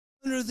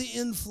under the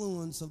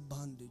influence of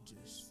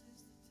bondages.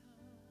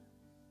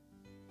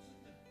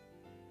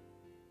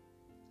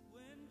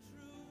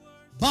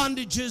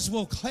 Bondages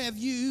will have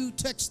you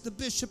text the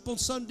bishop on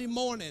Sunday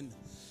morning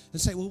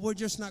and say, well, we're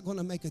just not going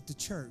to make it to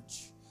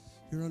church.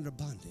 You're under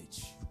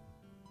bondage.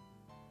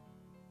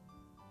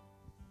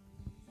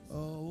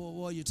 Oh,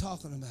 what are you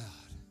talking about?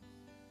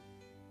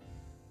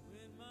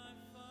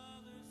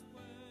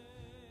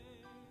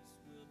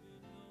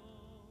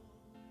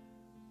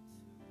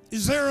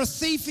 Is there a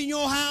thief in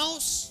your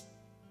house?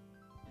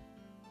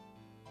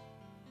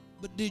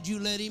 But did you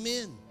let him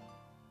in?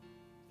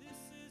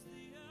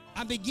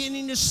 I'm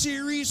beginning a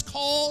series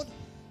called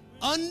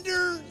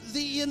Under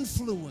the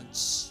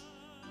Influence.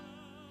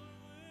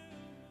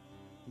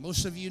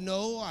 Most of you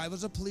know I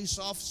was a police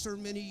officer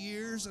many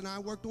years, and I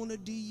worked on a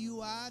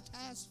DUI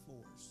task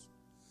force,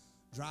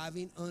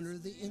 driving under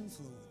the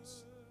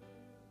influence.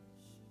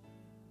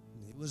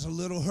 It was a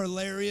little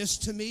hilarious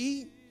to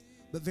me,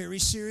 but very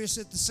serious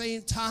at the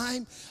same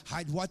time.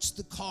 I'd watch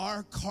the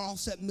car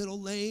cross that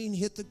middle lane,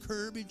 hit the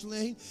curbage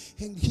lane,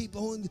 and keep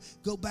on,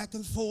 go back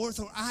and forth,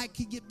 or I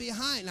could get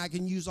behind. I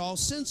can use all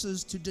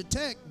senses to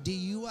detect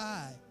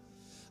DUI.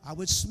 I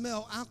would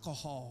smell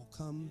alcohol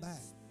come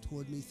back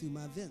toward me through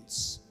my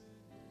vents.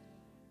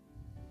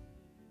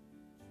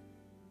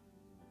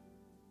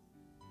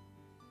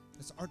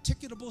 It's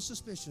articulable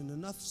suspicion,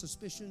 enough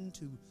suspicion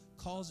to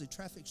cause a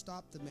traffic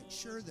stop to make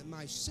sure that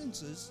my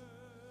senses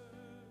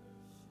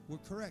were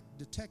correct,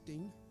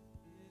 detecting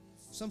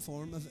some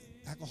form of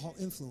alcohol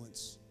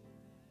influence.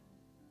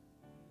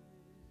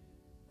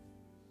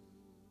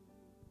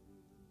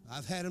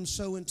 I've had them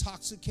so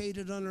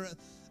intoxicated under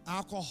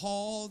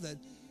alcohol that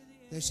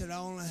they said I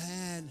only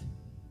had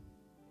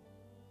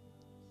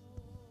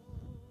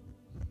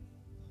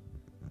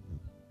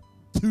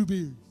two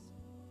beers.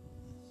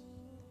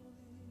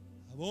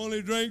 I've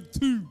only drank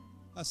two.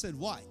 I said,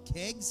 what,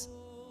 kegs?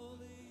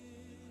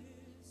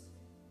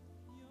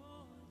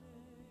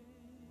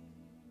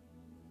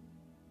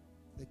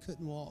 They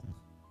couldn't walk.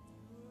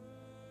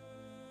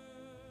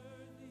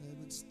 They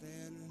would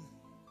stand and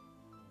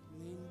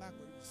lean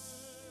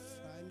backwards,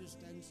 trying to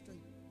stand straight.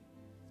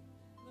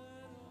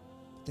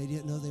 But they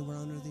didn't know they were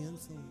under the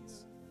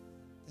influence.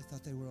 They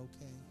thought they were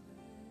okay.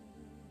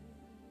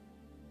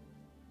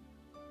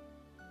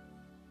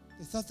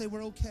 They thought they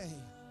were okay.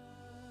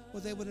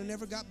 Well, they would have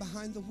never got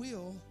behind the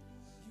wheel.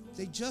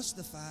 They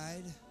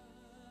justified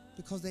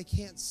because they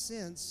can't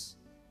sense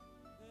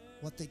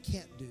what they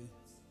can't do,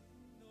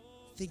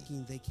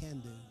 thinking they can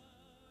do.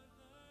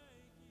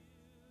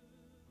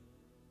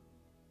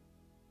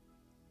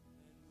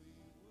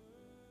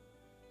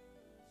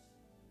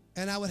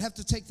 And I would have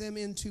to take them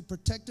into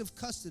protective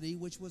custody,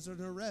 which was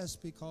an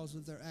arrest because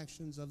of their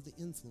actions of the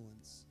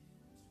influence.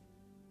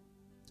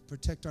 To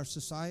protect our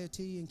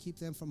society and keep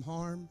them from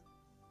harm.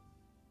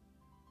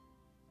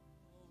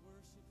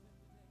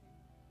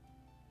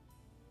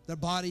 Their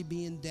body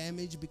being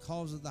damaged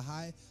because of the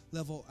high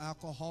level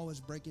alcohol is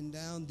breaking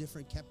down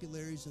different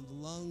capillaries in the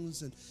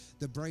lungs, and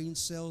the brain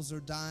cells are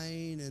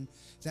dying, and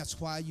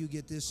that's why you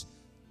get this,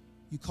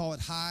 you call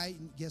it high,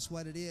 and guess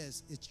what it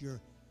is? It's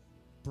your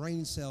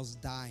brain cells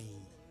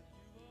dying.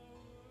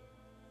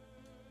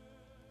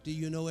 Do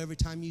you know every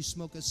time you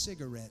smoke a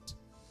cigarette,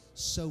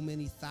 so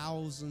many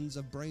thousands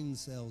of brain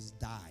cells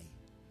die?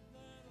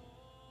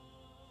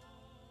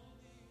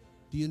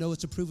 Do you know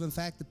it's a proven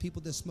fact that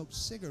people that smoke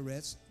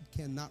cigarettes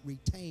cannot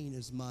retain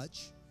as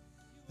much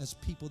as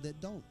people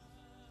that don't?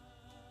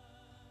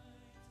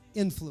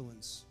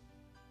 Influence.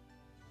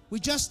 We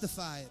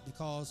justify it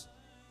because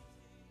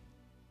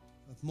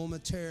of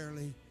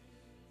momentarily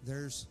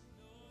there's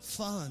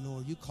fun,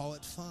 or you call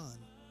it fun.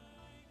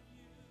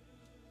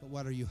 But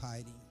what are you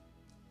hiding?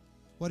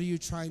 What are you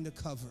trying to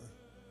cover?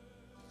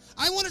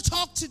 I want to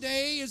talk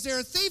today, is there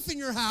a thief in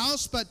your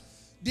house, but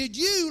did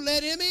you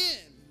let him in?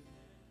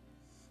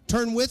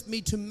 Turn with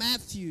me to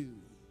Matthew.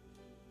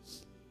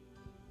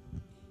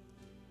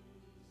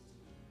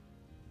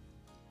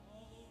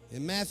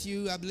 In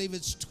Matthew, I believe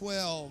it's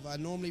 12. I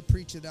normally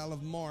preach it out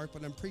of Mark,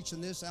 but I'm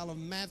preaching this out of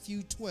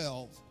Matthew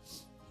 12.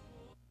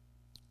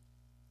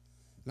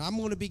 Now, I'm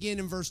going to begin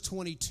in verse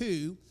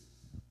 22,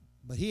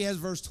 but he has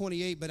verse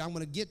 28, but I'm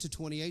going to get to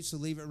 28, so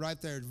leave it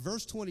right there.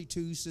 Verse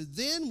 22 says,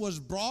 then was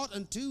brought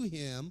unto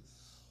him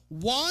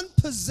one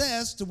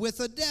possessed with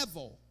a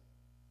devil,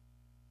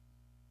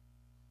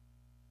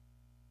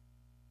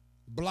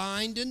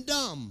 blind and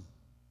dumb.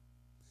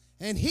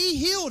 And he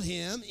healed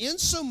him,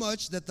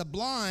 insomuch that the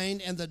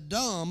blind and the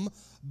dumb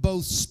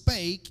both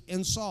spake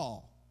and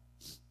saw.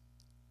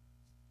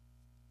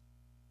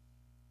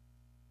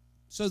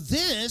 So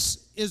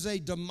this is a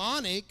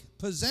demonic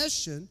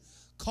possession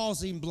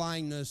causing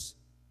blindness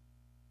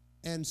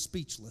and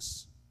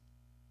speechless.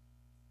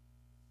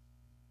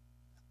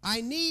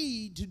 I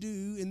need to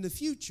do in the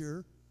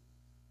future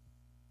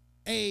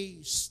a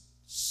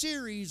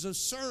series of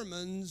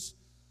sermons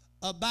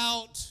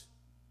about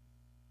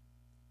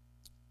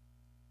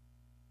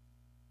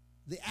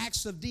the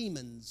acts of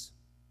demons.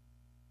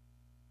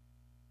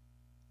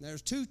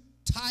 There's two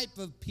type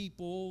of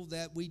people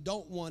that we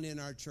don't want in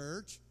our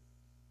church.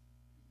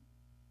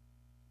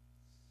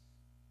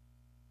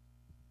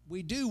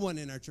 We do want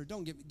in our church,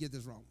 don't get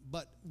this wrong,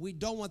 but we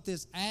don't want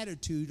this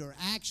attitude or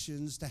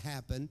actions to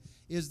happen,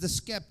 is the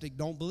skeptic,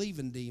 don't believe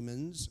in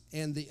demons,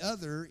 and the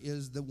other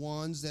is the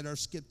ones that are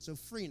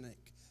schizophrenic.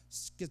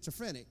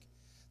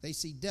 They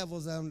see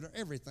devils under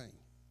everything.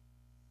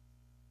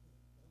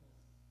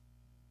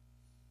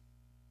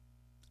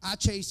 I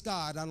chase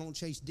God, I don't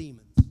chase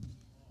demons.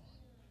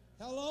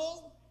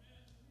 Hello?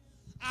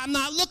 I'm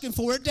not looking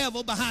for a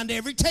devil behind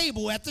every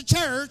table at the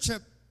church.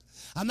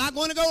 I'm not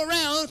going to go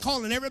around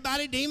calling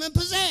everybody demon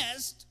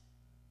possessed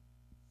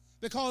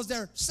because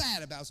they're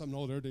sad about something.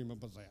 No, they're demon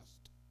possessed.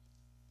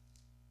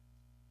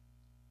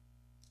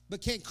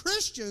 But can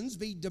Christians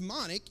be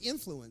demonic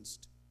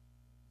influenced?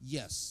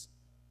 Yes.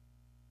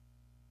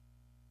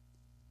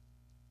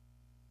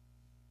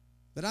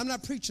 But I'm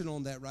not preaching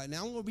on that right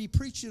now. I'm going to be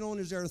preaching on,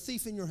 is there a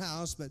thief in your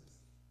house, but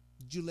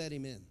did you let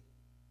him in?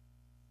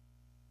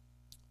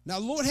 Now,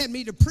 the Lord had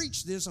me to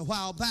preach this a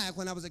while back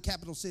when I was at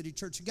Capital City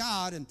Church of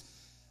God, and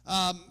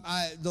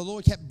the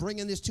Lord kept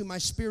bringing this to my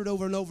spirit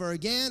over and over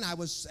again. I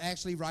was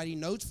actually writing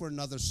notes for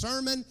another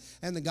sermon,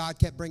 and then God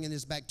kept bringing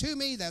this back to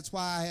me. That's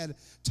why I had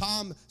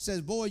Tom says,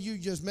 boy, you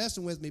just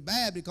messing with me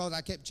bad, because I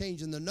kept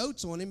changing the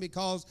notes on him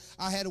because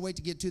I had to wait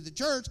to get to the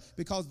church,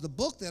 because the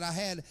book that I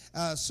had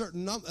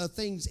certain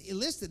things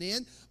listed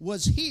in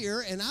was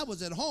here, and I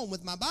was at home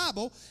with my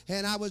Bible,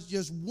 and I was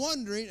just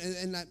wondering,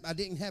 and I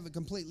didn't have it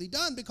completely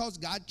done because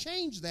God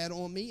changed that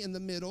on me in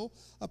the middle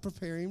of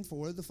preparing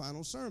for the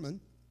final sermon,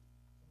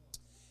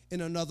 in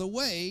another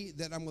way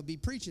that I'm going to be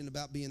preaching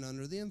about being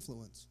under the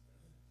influence.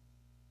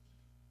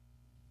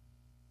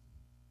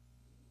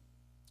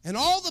 And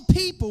all the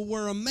people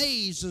were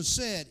amazed and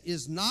said,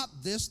 is not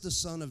this the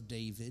son of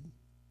David?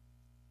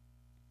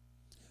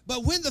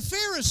 But when the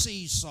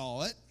Pharisees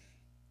saw it,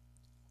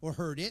 or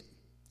heard it,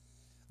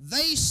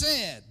 they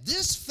said,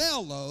 this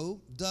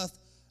fellow doth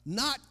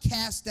not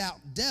cast out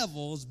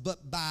devils,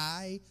 but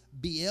by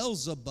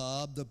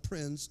Beelzebub, the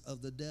prince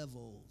of the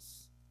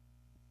devils.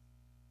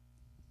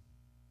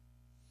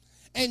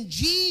 And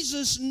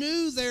Jesus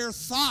knew their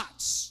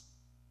thoughts,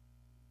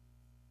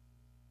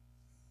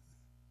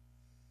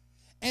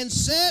 and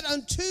said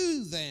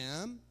unto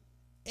them,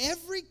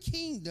 every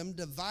kingdom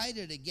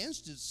divided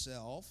against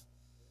itself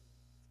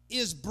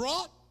is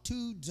brought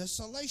to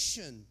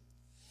desolation,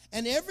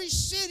 and every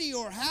city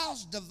or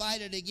house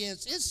divided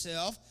against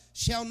itself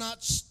shall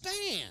not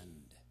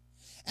stand.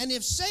 And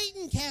if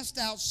Satan cast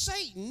out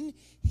Satan,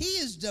 he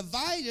is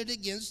divided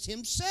against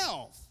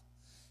himself.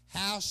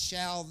 How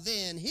shall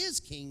then his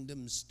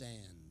kingdom stand?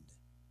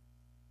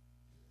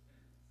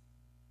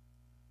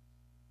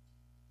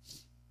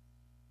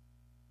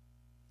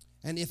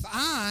 And if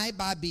I,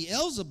 by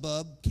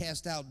Beelzebub,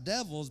 cast out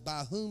devils,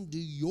 by whom do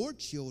your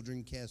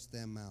children cast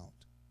them out?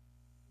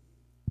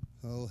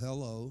 Oh,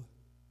 hello.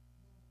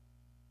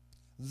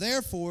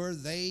 Therefore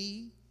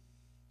they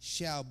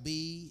shall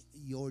be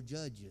your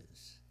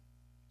judges.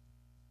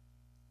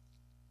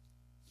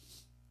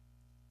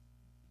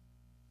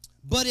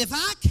 But if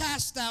I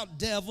cast out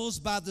devils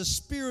by the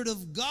Spirit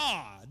of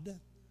God,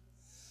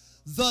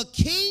 the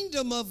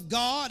kingdom of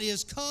God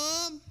is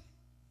come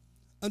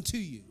unto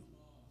you.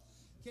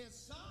 Can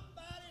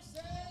somebody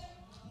say,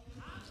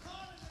 I'm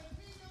calling the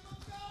kingdom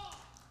of God,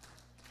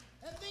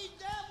 and these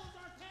devils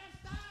are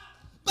cast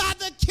out by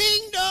the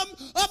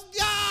kingdom of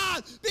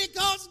God,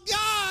 because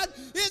God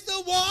is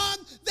the one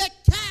that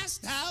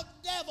cast out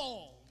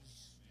devils.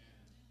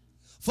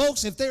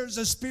 Folks, if there's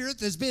a spirit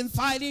that's been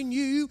fighting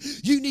you,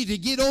 you need to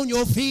get on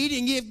your feet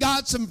and give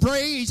God some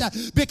praise,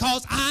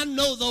 because I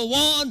know the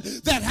one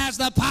that has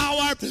the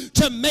power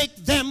to make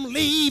them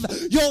leave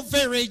your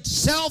very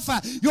self,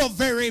 your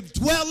very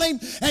dwelling,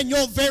 and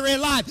your very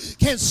life.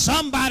 Can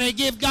somebody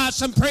give God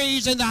some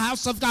praise in the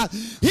house of God?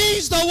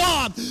 He's the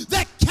one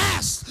that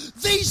casts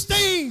these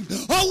things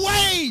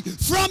away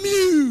from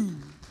you.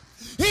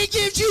 He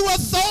gives you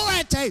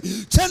authority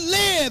to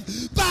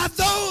live by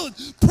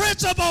those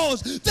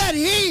principles that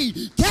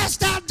he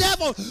cast out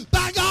devils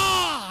by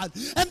God.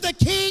 And the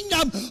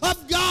kingdom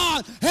of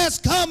God has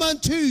come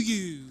unto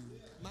you.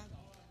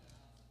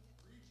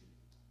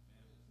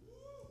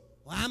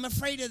 Well, I'm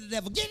afraid of the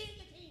devil. Get in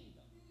the kingdom.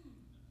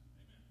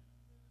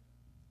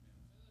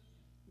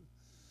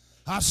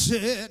 I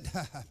said,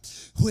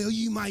 well,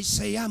 you might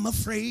say I'm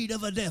afraid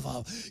of a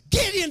devil.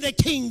 Get in the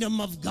kingdom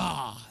of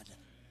God.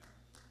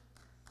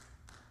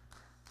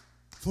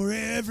 For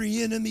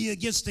every enemy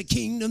against the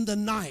kingdom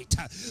tonight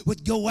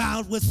would go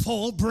out with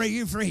full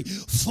bravery,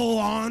 full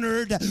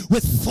honored,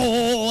 with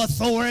full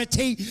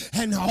authority,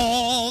 and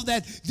all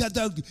that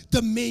the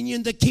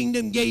dominion the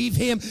kingdom gave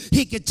him.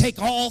 He could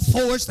take all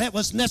force that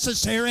was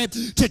necessary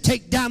to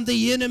take down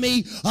the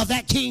enemy of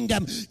that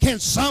kingdom. Can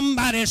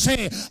somebody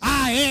say,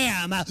 I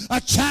am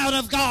a child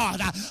of God.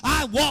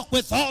 I walk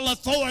with all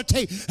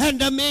authority and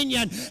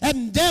dominion,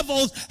 and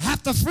devils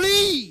have to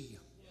flee.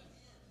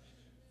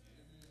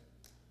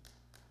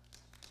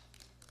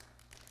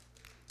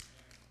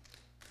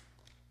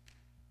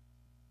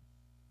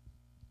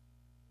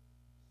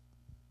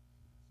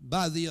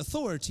 by the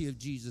authority of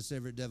Jesus,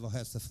 every devil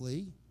has to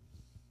flee.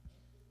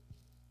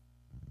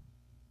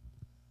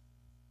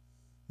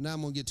 Now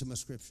I'm going to get to my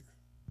scripture.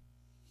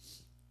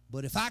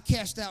 But if I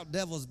cast out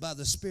devils by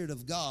the Spirit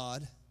of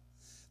God,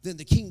 then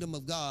the kingdom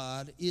of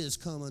God is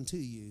come unto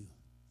you.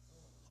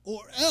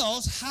 Or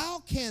else, how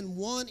can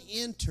one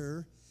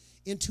enter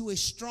into a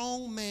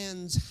strong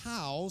man's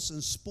house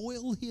and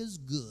spoil his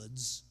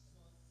goods,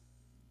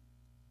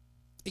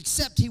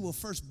 except he will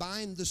first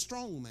bind the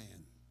strong man?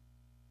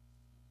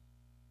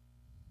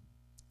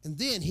 And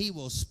then he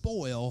will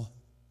spoil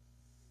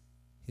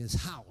his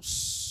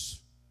house.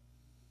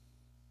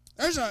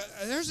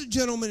 There's a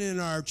gentleman in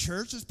our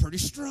church that's pretty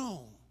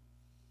strong.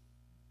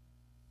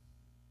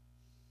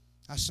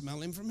 I smell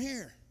him from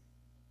here.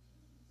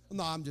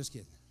 No, I'm just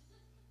kidding.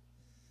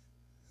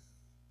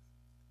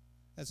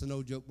 That's an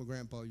old joke my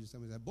grandpa used to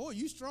tell me. That, boy,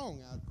 you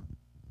strong.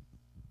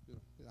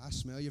 I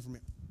smell you from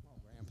here. Oh,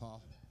 Grandpa.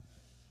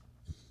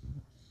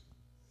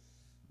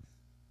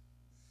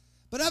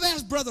 But I've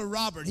asked Brother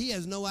Robert. He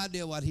has no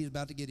idea what he's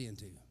about to get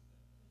into.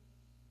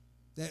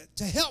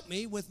 To help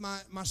me with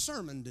my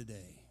sermon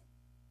today.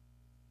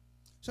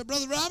 So,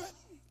 Brother Robert,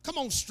 come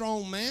on,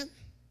 strong man.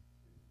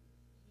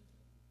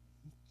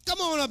 Come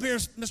on up here,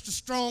 Mr.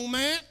 Strong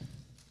Man.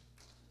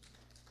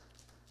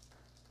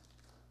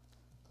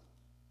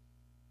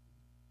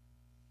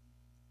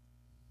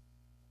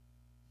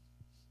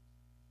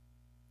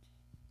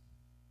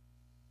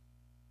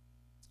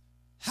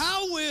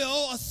 How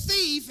will a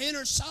thief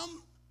enter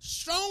some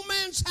strong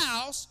man's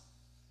house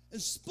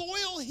and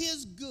spoil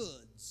his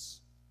goods?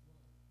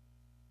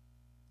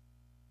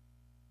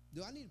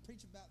 Do I need to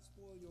preach about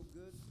spoil your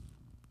goods?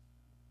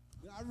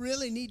 Do I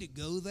really need to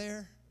go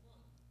there?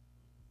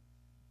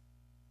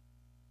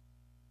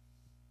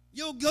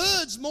 Your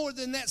goods more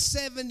than that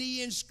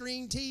 70-inch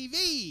screen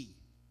TV.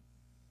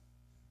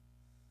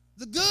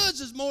 The goods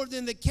is more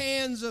than the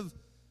cans of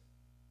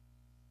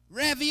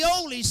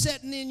ravioli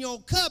sitting in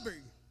your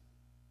cupboard.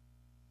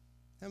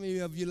 How many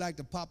of you like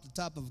to pop the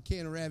top of a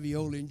can of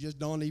ravioli and just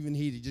don't even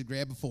heat it? Just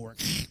grab a fork.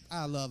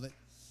 I love it.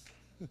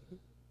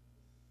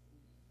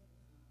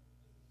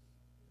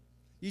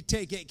 You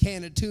take that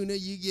can of tuna,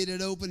 you get it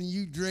open, and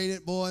you drain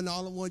it, boy, and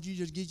all at once you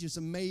just get you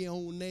some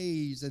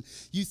mayonnaise, and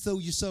you throw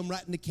you some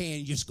right in the can, and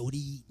you just go to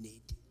eating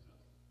it.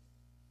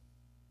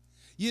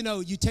 You know,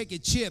 you take a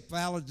chip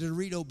out of the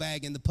Dorito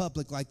bag in the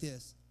public like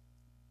this.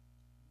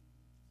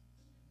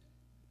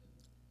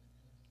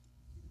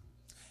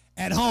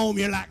 At home,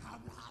 you're like,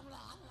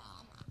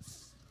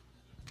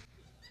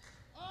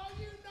 oh,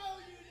 you know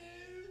you do.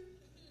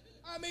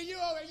 I mean, you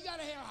got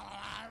to have,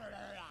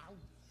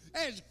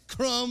 there's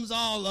crumbs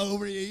all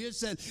over you. You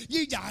said,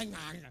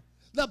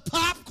 the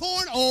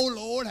popcorn, oh,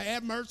 Lord,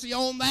 have mercy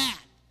on that.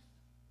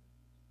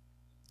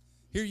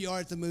 Here you are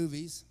at the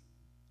movies.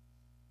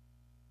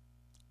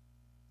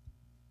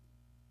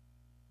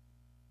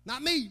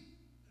 Not me.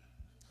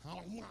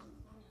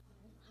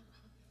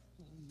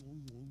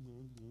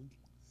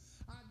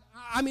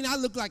 I mean, I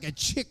look like a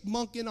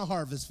chickmunk in a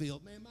harvest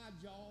field. Man, my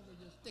jaws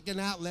are just sticking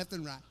out left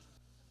and right.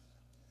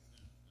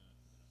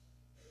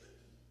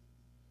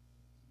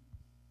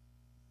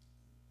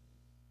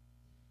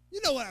 You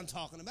know what I'm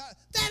talking about.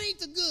 That ain't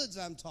the goods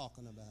I'm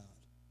talking about.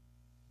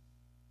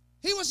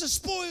 He wants to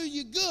spoil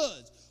your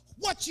goods.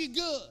 What's your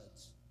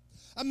goods?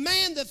 A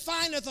man that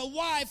findeth a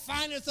wife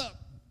findeth a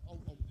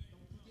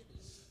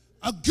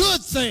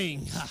good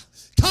thing.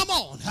 Come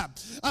on.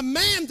 A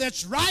man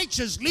that's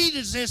righteous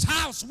leaders his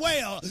house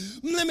well.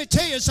 Let me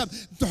tell you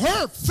something.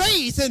 Her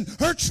faith and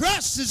her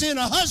trust is in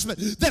a husband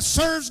that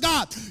serves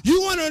God.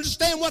 You want to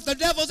understand what the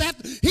devil's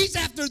after? He's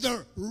after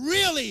the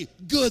really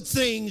good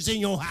things in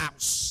your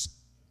house.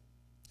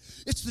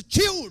 It's the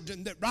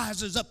children that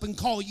rises up and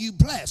call you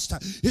blessed.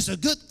 It's a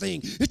good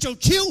thing. It's your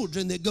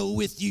children that go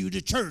with you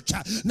to church,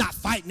 not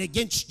fighting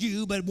against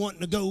you, but wanting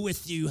to go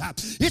with you.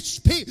 It's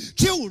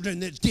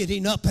children that's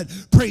getting up and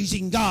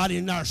praising God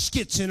in our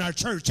skits in our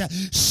church,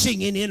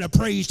 singing in a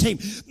praise team.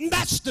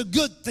 That's the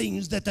good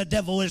things that the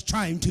devil is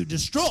trying to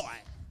destroy.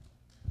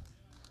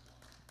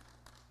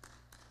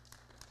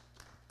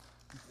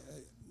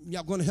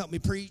 Y'all going to help me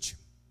preach?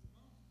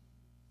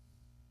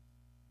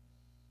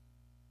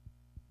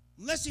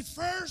 Unless he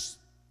first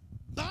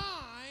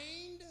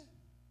bind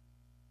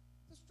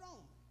the strong.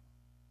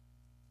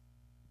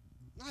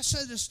 I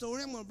said this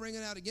story. I'm going to bring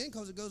it out again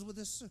because it goes with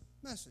this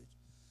message.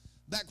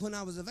 Back when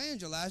I was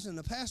evangelizing,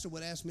 the pastor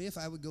would ask me if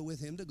I would go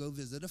with him to go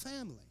visit a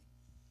family.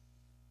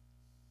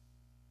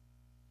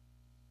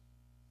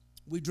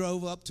 We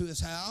drove up to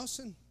his house,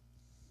 and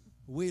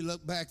we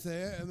looked back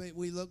there. I mean,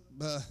 we looked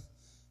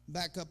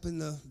back up in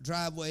the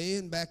driveway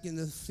and back in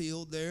the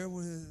field there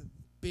with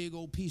big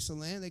old piece of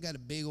land. They got a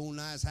big old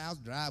nice house.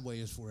 Driveway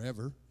is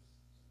forever.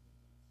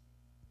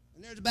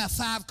 And there's about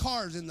 5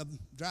 cars in the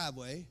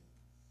driveway.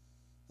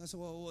 I said,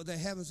 well, are they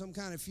having some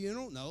kind of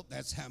funeral? Nope,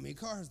 that's how many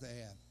cars they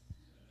have.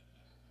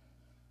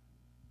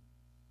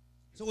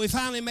 So we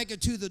finally make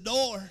it to the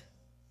door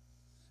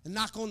and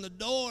knock on the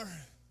door.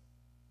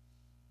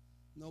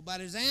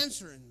 Nobody's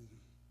answering.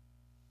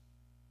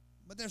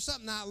 But there's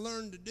something I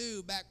learned to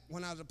do back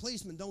when I was a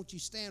policeman. Don't you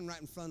stand right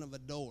in front of a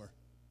door.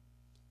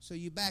 So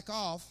you back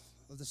off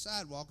of the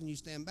sidewalk and you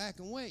stand back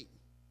and wait.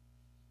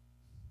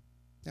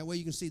 That way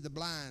you can see the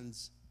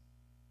blinds.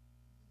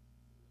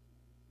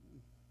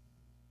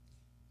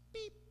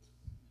 Beep.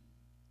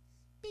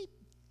 Beep.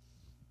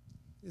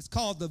 It's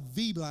called the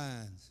V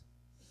blinds.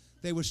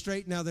 They were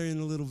straight, now they're in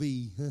a little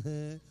V.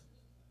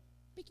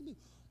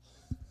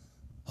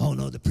 Oh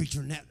no, the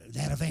preacher and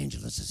that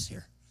evangelist is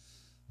here.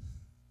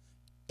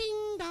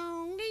 Ding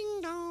dong,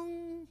 ding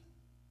dong.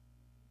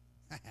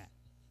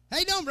 How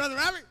you doing, Brother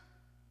Robert?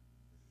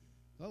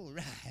 All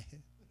right.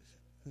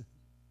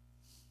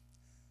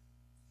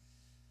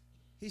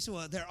 He said,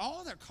 well,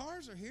 all their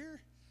cars are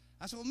here.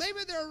 I said, well, maybe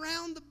they're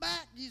around the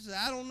back. He said,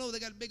 I don't know. They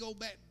got a big old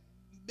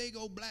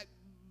black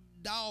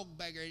dog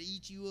back there to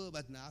eat you up.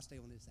 But no, I'll stay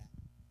on this side.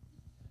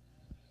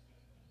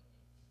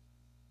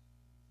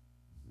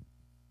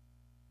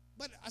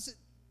 But I said,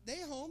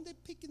 they're home. They're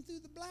peeking through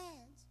the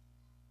blinds.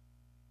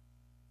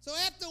 So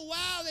after a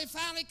while, they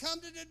finally come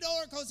to the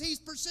door because he's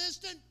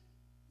persistent.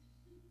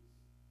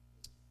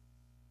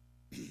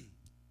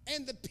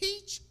 And the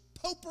peach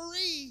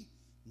potpourri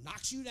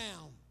knocks you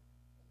down.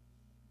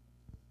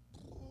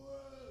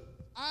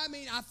 I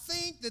mean, I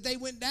think that they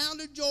went down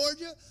to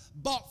Georgia,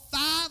 bought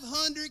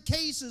 500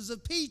 cases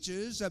of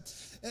peaches.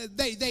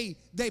 They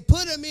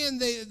put them in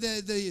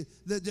the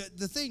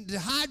thing, the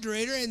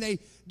dehydrator, and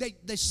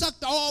they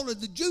sucked all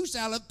of the juice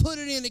out of it, put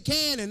it in a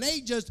can, and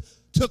they just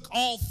took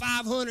all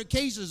 500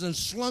 cases and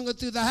slung it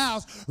through the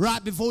house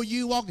right before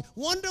you walked in.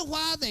 Wonder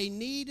why they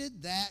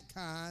needed that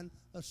kind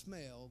of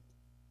smell.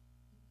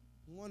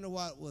 Wonder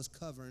what it was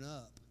covering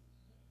up.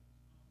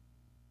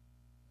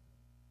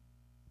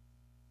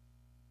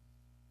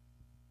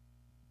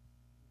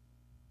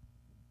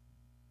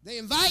 They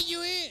invite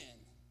you in.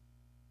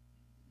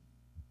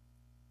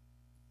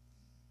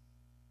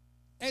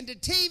 And the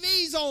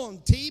TV's on,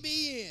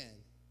 TBN.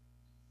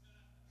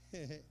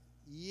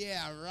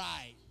 Yeah,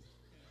 right.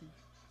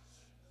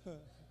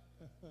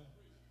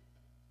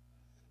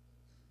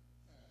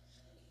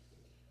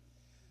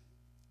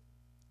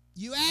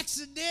 You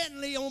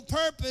accidentally, on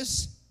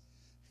purpose,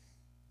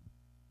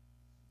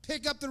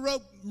 pick up the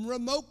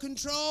remote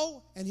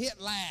control and hit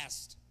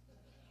last.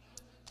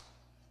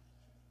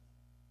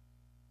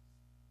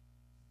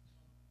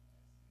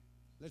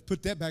 Let's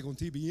put that back on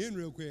TBN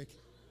real quick.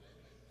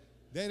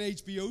 That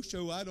HBO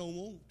show I don't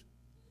want.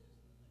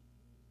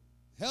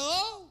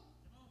 Hello?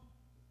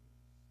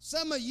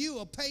 Some of you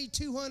will pay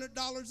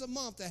 $200 a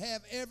month to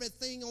have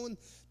everything on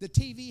the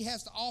TV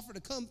has to offer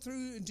to come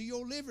through into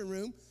your living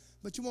room,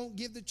 but you won't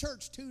give the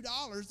church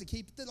 $2 to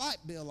keep the light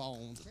bill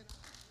on.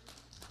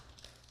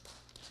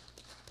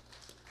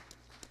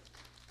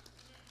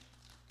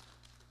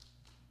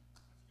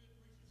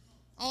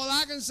 All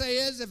I can say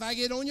is if I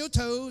get on your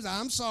toes,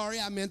 I'm sorry,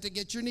 I meant to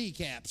get your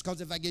kneecaps.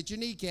 Because if I get your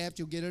kneecaps,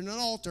 you'll get in an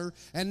altar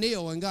and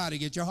kneel and God will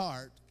get your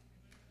heart.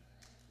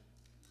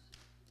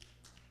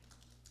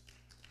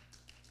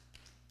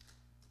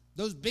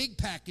 Those big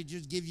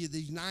packages give you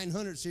these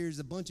 900 series,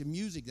 a bunch of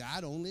music that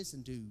I don't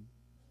listen to.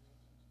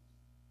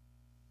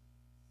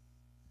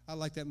 I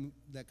like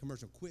that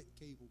commercial, quit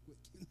cable, quit.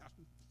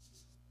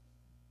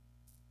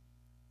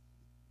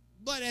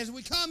 But as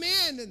we come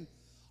in and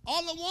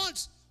all at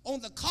once, on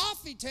the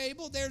coffee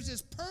table, there's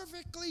this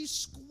perfectly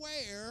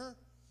square,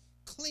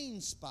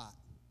 clean spot.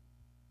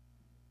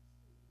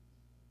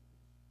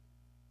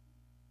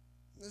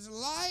 There's a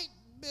light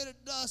bit of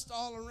dust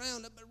all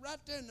around it, but right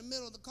there in the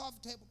middle of the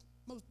coffee table,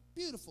 most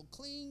beautiful,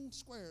 clean,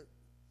 square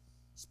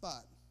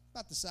spot,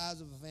 about the size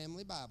of a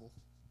family Bible.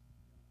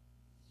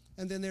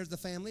 And then there's the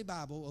family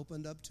Bible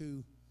opened up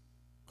to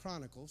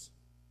Chronicles.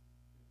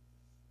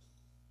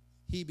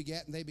 He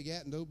begat, and they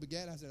begat, and those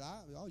begat. I said,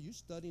 oh, you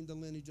studying the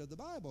lineage of the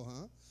Bible,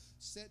 huh?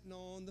 Sitting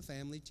on the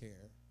family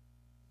chair.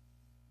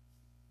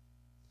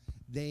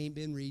 They ain't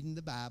been reading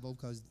the Bible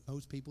because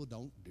most people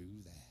don't do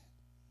that.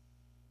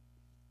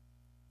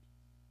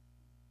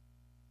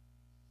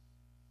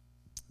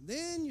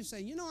 Then you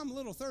say, I'm a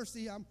little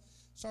thirsty.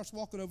 Starts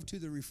walking over to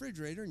the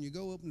refrigerator, and you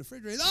go open the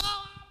refrigerator. Oh,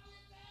 I'll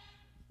get that.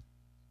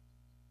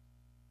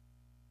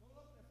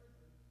 Go open the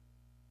refrigerator.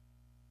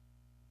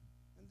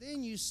 And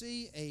then you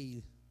see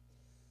a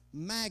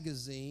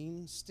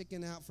magazine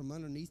sticking out from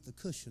underneath the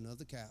cushion of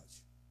the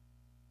couch.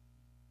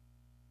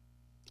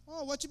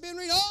 Oh, what you been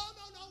reading? Oh,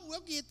 no, we'll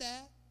get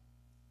that.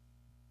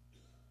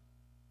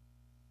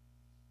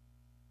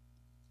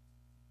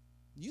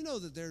 You know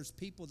that there's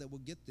people that will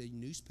get the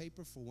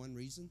newspaper for one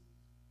reason?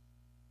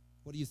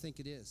 What do you think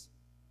it is?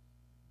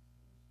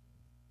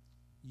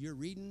 You're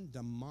reading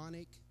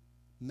demonic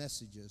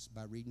messages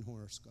by reading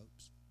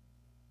horoscopes.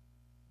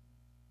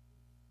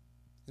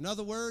 In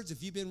other words,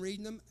 if you've been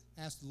reading them,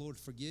 ask the Lord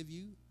to forgive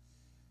you.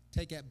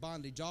 Take that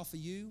bondage off of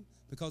you.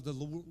 Because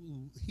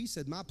he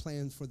said, my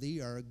plans for thee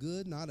are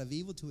good, not of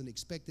evil, to an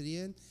expected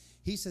end.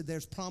 He said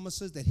there's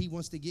promises that he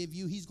wants to give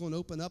you. He's going to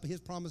open up. His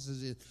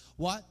promises is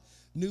what?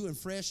 New and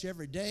fresh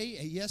every day.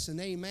 A yes and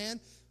amen.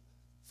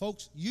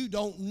 Folks, you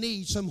don't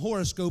need some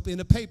horoscope in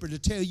a paper to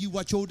tell you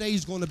what your day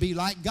is going to be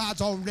like.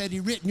 God's already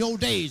written your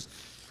days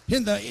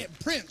in the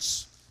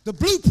prints, the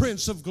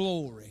blueprints of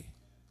glory.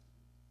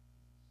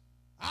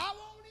 I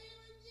won't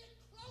even get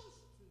close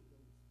to those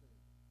things.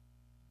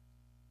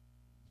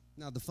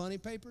 Now, the funny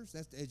papers,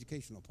 that's the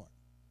educational part.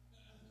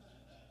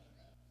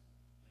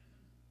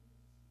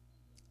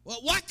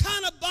 Well, what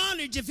kind of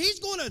bondage? If he's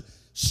going to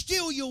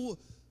steal your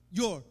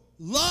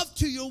love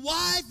to your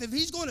wife, if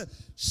he's going to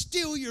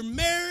steal your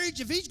marriage,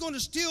 if he's going to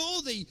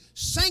steal the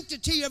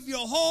sanctity of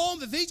your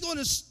home, if he's going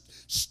to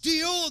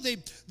steal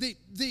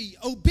the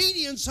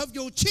obedience of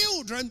your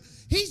children,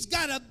 he's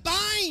got to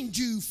bind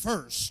you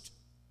first.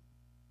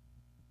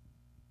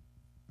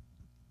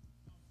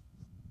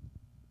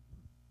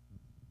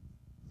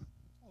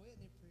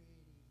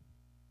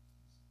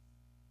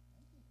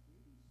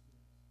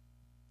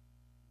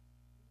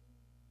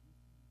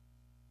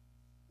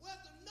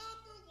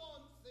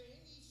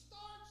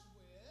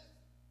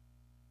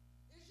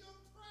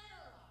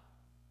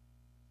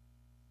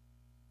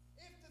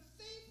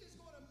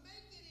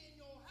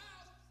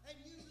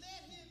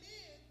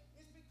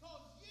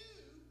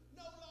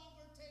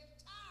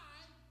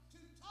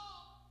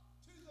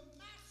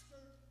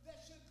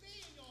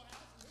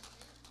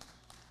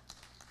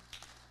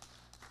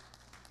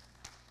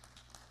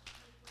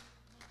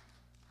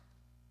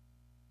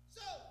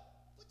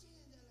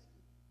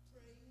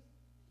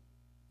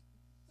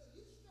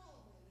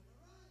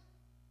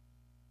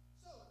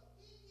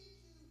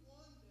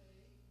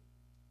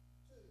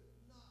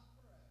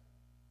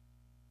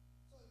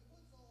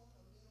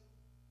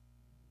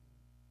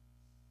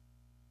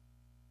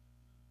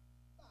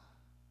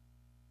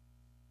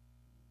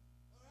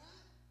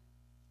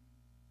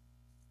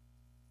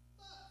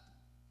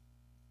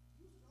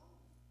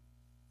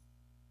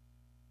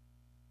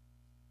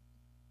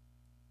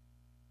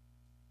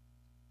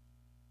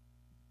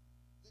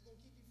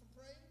 Keep you from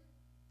praying?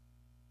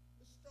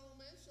 Mr. Strong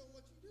Man, show them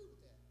what you do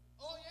with that.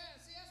 Oh, yeah,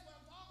 see, that's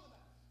what I'm talking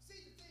about. See,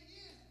 the thing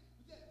is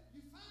that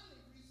you finally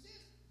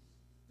resist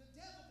the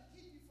devil to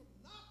keep you from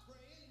not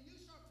praying, and you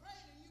start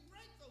praying and you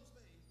break those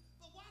things.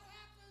 But what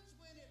happens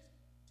when it's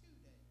 2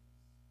 days?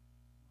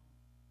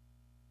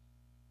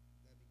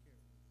 Gotta be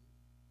careful.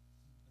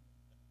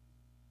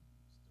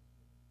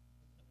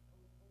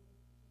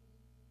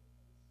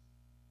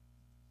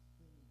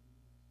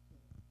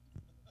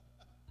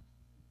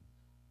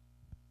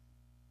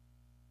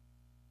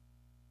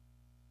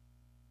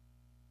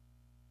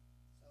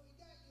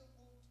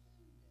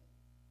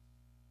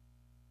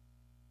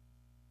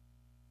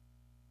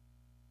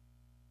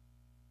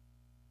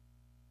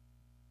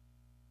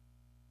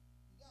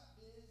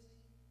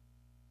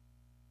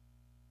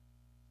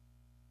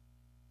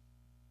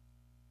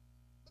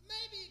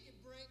 Maybe you can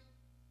break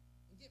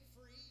and get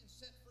free and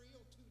set free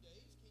on 2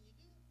 days. Can you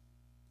do it?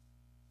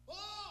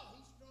 Oh,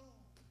 he's strong.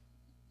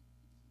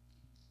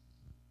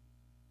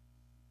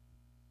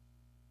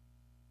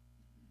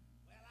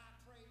 Well, I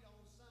prayed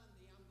on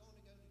Sunday. I'm going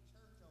to go to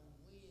church on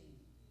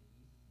Wednesday.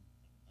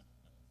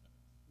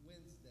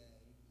 Wednesday.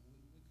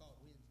 We call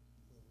it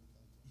Wednesday where we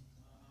come from.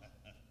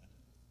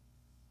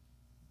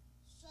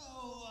 So,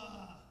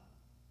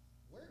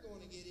 we're going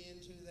to get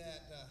into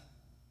that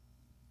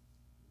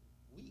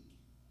week.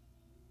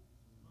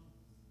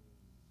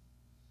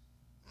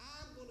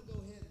 I'm going to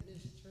go ahead and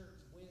miss church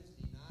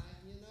Wednesday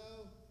night. You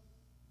know,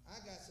 I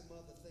got some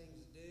other things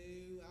to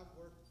do. I've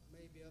worked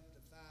maybe up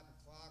to 5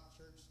 o'clock.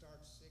 Church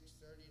starts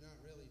 6:30, not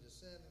really to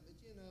 7. But,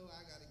 you know,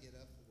 I got to get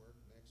up for work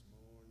next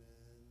morning.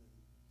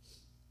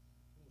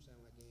 I'm going to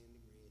sound like Andy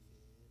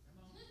Griffith.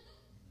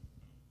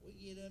 We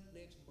get up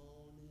next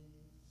morning.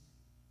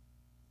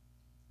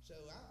 So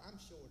I'm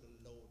sure the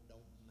Lord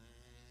don't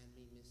mind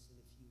me missing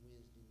a few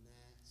Wednesday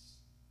nights.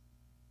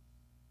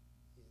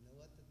 You know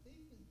what the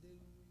thief is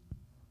doing?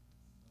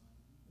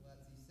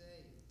 What's he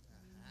saying?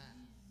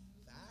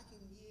 If I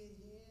can get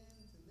him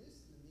to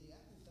listen to me, I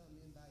can come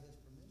in by his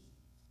permission.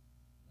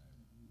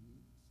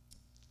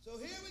 So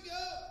here we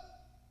go.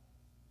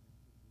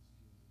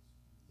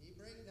 He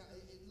brings down.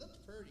 It looks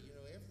pretty, you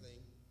know,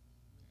 everything.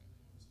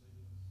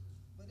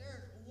 But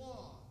there's 1,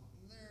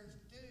 and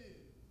there's 2,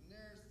 and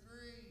there's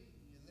 3,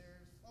 and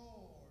there's 4,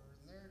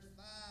 and there's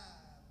 5,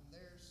 and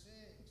there's 6,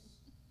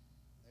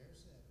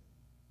 there's 7.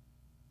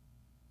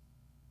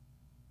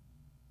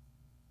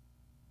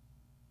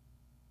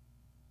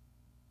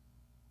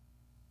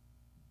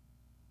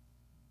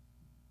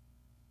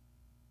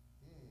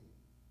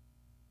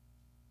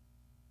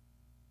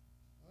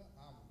 Well,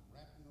 I'm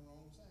wrapping the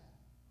wrong side.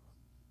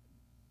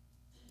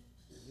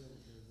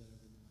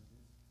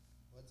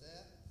 What's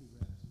that? He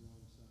wraps the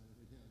wrong side of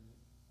it down.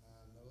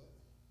 I know it.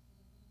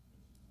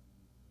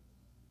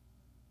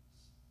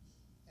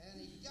 And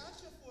he got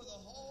you for the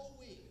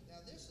whole week. Now,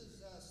 this is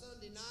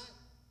Sunday night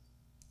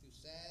through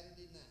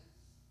Saturday night.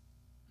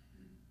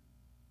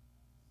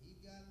 He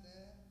got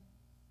that.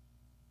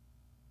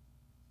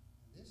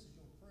 And this is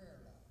your prayer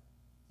life.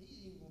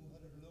 He's even going to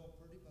put a little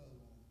pretty bow on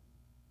it.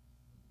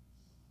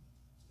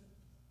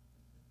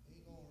 He's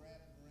going to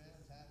wrap it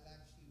around tight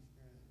like a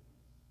shoestring.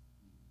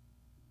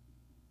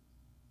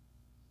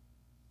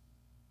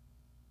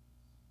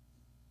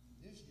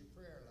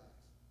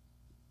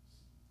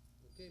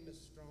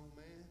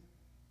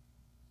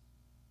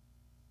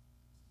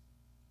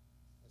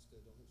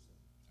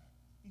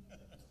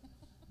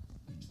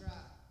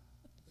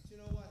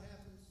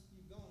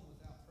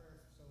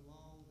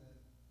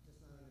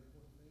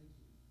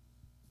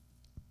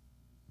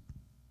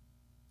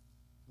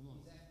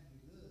 He's after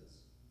your goods.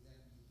 He's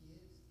after your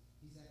kids.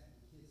 He's after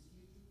the kids'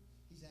 future.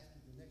 He's after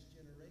the next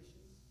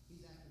generation.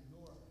 He's after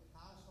your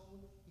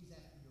household. He's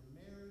after your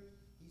marriage.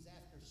 He's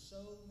after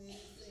so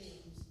many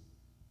things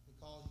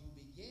because you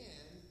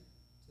began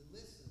to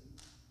listen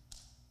to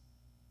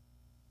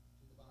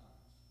the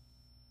bondage.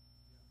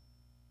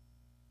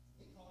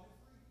 He called it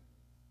freedom.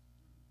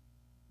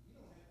 You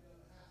don't have to go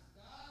to the house of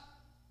God.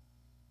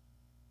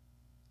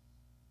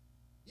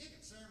 You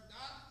can serve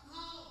God from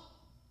home.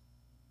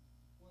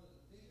 One of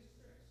the biggest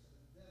tricks that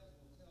the devil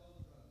will tell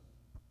the brother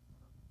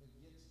that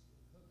gets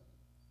hooked up.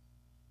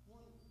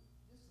 One,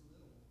 just a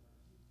little will hurt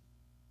you.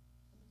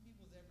 How many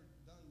people have ever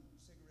done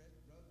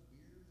cigarettes, drugs,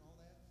 beer, and all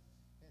that?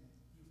 And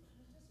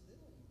just a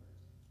little will hurt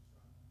you.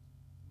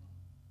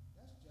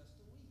 That's just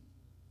a week.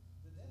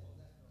 The devil's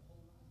after a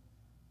whole life.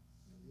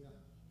 Yeah.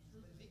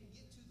 But if he can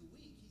get to the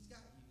week, he's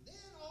got you.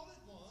 Then all at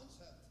once,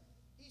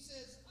 he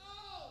says,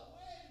 "Oh,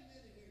 wait a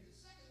minute here. The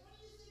second. What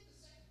do you think the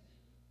second thing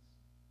is?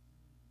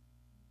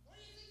 What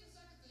do you think the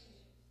second thing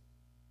is?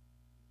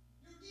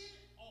 You're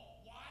giving. Oh,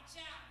 watch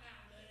out now,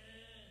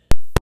 man."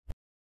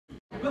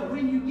 But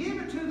when you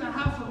give it to the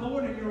house of the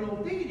Lord and you're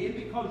obedient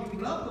because you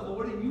love the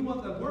Lord and you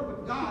want the work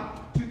of God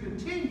to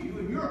continue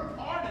and you're a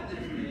part of this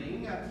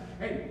thing,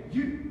 and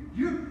you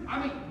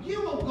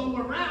will go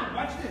around,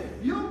 watch this,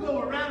 you'll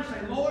go around and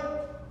say, "Lord, if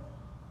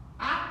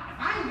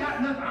I ain't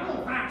got nothing, I'm going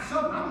to find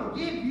something. I'm going to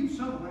give you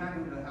something when I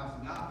go to the house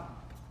of God."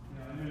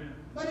 Amen.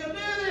 But he'll do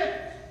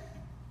this.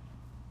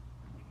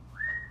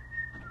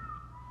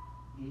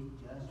 It's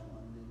just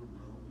one little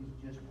rope. It's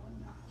just one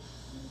dollar.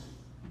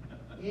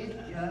 It's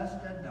just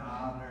 $1,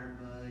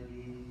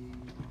 buddy.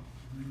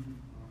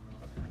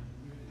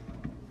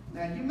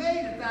 Now, you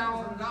made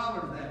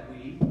 $1,000 that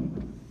week.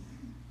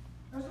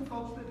 There's some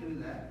folks that do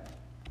that.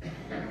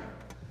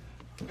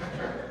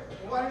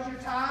 What is your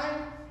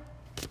tithe?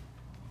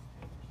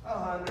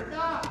 $100.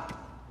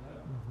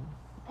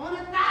 On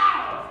 1,000.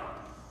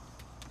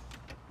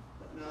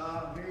 But no,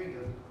 here you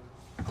go.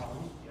 Oh,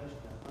 it's just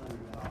 $100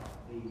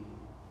 bill.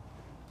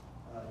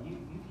 You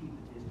keep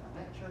it this time.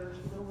 That church,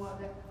 you know what?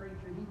 That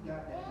preacher, he's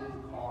got that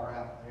little car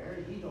out there.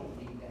 He don't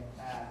need that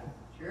tithe at the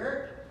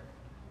church.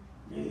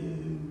 No.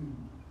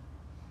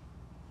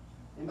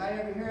 Anybody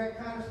ever hear that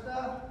kind of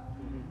stuff?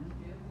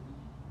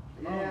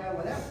 Yeah,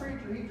 well, that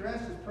preacher, he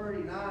dresses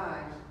pretty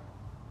nice.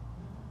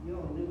 You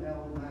only knew how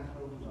old nice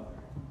clothes are.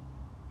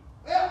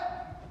 Well,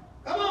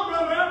 come on,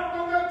 brother, we're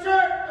going to go to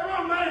church. Come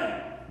on, man.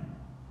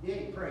 You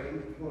ain't praying,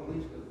 but you're going to at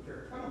least go to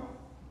church. Come on.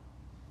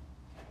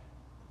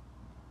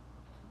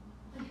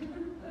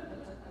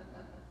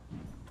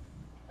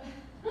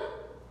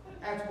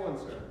 That's one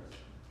service.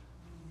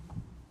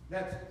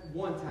 That's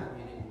one time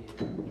you didn't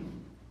get it.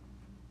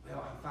 Well,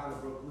 I finally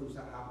broke loose.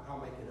 I'll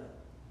make it up.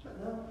 But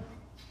no.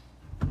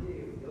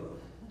 Here we go.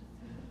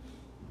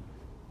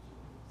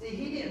 See,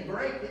 he didn't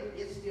break it.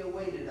 It still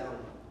waited on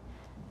him.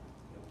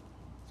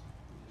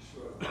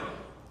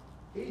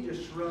 He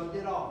just shrugged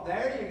it off.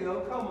 There you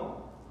go. Come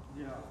on.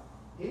 Yeah.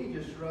 He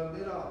just shrugged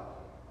it off.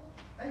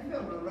 How you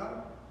feeling, Brother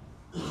Robert?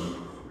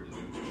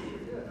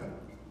 Good, huh?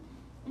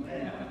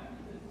 Yeah.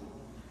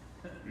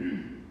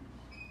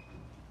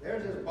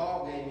 There's this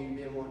ball game you've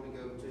been wanting to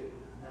go to.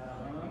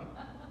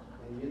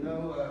 And you know,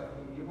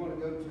 you want to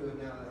go to it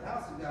now. The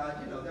house of God,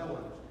 you know, they'll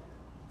understand.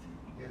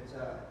 It's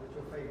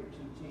your favorite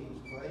two teams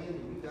playing,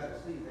 and you got to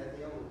see that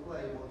they only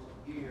play once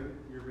a year.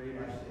 Your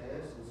Raiders.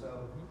 And so,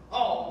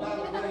 oh, by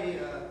the way,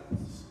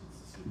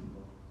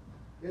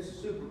 it's a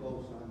Super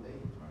Bowl Sunday,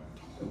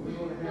 so we're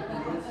going to have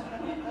this.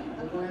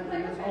 We're going to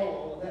have this.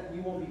 Oh, that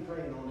you won't be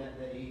praying on that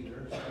day either.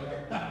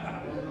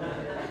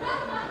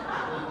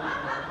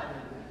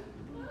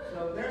 So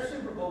there's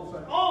Super Bowl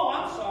Sunday. Oh,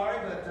 I'm sorry,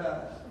 but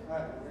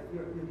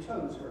your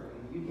toes hurt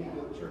you. You can't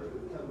go to church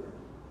with a toe hurt.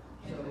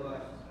 So.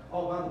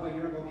 Oh, by the way,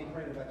 you're not going to be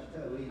praying about your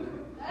toe either.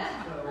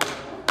 So,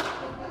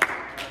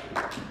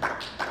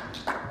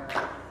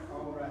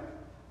 all right.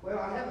 Well,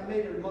 I haven't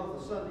made it a month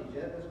of Sundays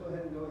yet. Let's go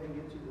ahead and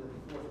get to the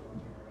fourth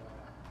one here.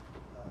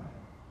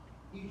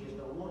 You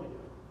just don't want to do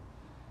it.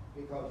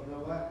 Because you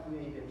know what? You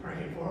ain't been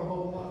praying for a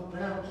whole month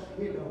now.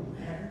 It don't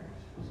matter.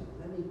 So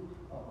let me,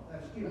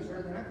 excuse me,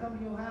 sir, can I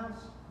come to your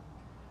house?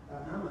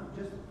 I'm not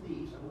just a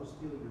thief. I'm going to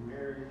steal your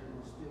marriage.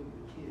 I'm going to steal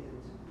your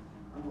kids.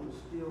 I'm going to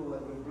steal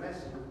your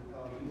blessing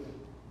because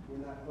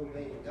you're not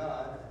obeying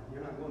God.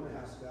 You're not going to the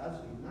house of God,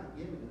 so you're not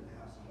giving to the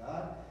house of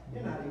God.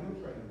 You're not even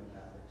praying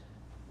about it.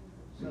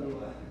 So,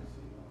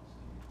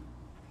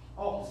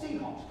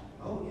 Seahawks.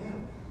 Oh, yeah.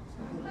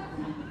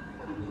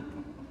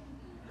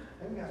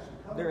 They've got some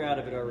color. They're out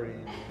of it already.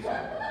 That's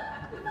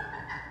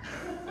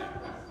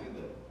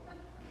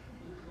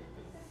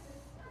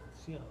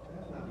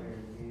not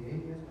very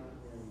big. That's not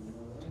very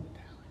much.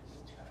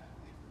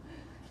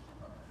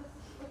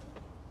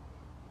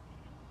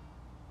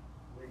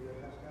 Where you go,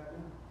 house God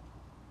now?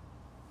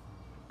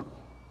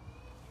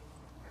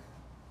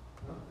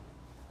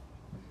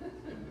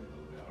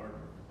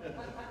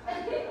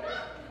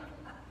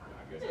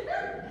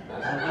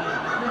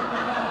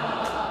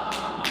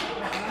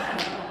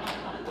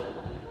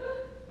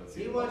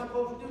 He wasn't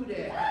supposed to do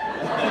that.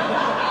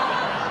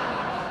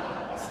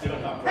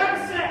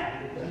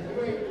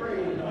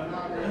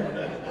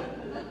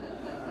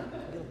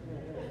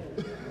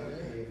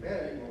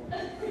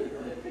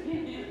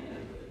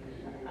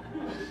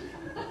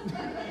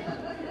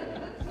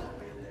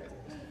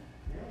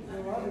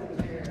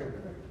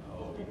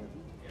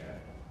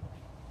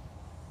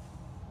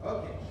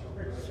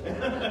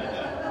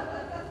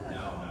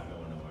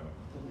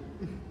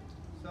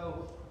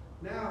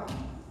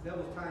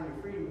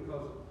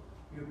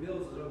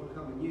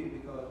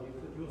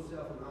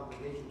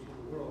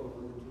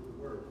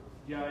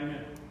 Yeah,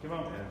 amen. Come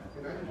on.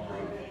 Can I just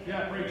preach?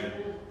 Yeah, preach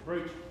it.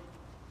 Preach.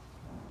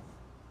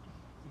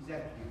 He's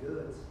after your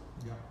goods.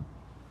 Yeah.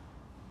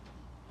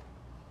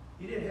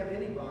 You didn't have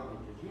any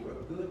bondages. You were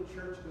a good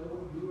church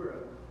goer. You were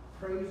a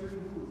praiser.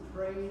 You were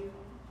prayed.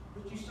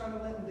 But you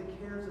started letting the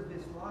cares of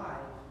this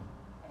life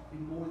be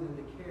more than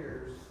the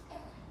cares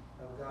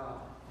of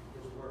God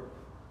and His Word.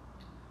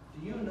 Do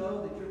you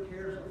know that your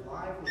cares of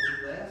life will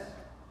be less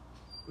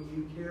when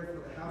you care for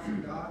the house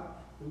of God,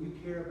 when you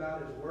care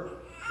about His work,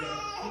 that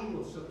He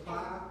will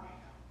supply,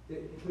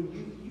 that when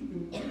you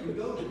can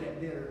go to that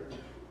dinner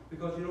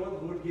because you know what?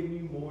 The Lord's giving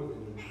you more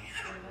than enough.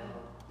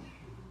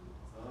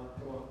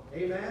 Come on.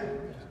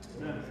 Amen?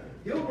 Amen.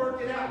 He'll work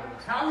it out.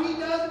 How He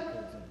does it?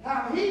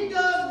 How He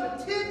does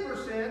with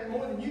 10%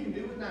 more than you can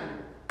do with 90%.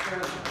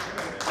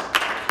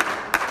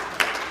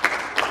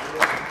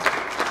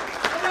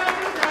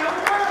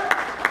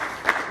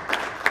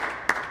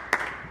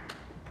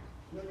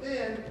 But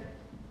then,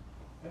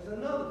 there's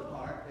another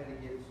part that He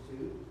gets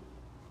to.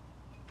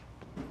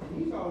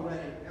 And He's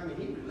already,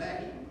 He's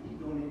relaxed. He's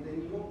doing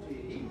anything you want to.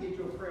 He can get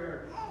your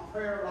prayer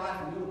life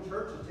and your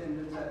church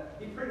attendance.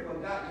 He pretty well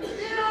got you. He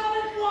did all He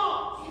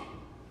wants.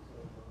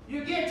 You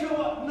get to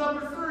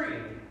number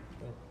 3.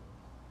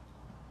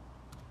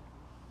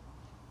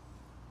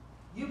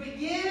 You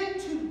begin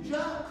to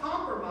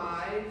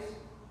compromise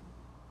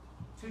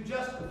to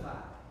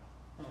justify.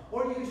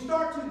 Or you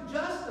start to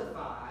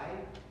justify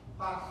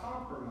by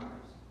compromise.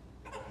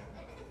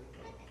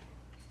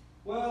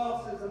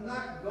 Well, since I'm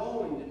not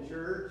going to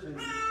church and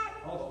the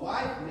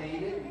wife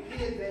made it, and the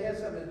kids, they have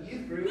some of the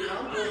youth group,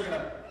 I'm going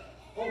to,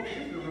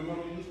 here's the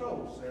remote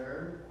control,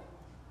 sir.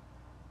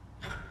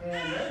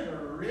 And there's a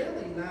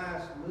really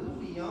nice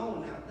movie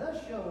on. Now, it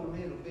does show a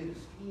little bit of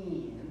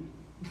skin.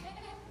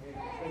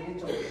 But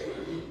it's okay.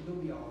 You'll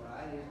be all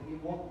right.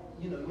 It won't,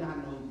 I know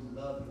you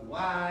love your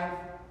wife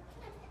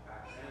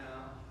right now.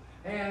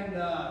 And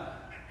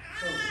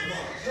so come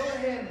on, go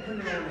ahead and put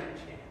it on that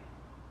channel.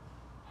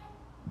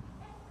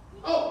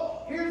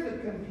 Oh, here's the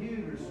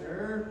computer,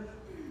 sir.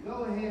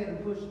 Go ahead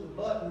and push the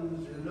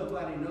buttons and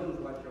nobody knows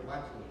what you're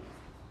watching.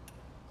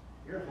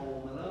 You're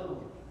home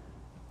alone.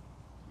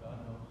 God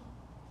knows.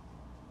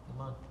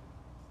 Come on.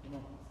 Come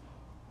on.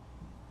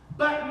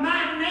 But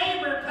my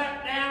neighbor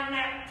cut down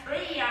that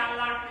tree I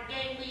liked that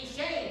gave me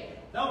shade.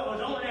 Though it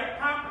was on their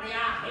property, I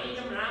hate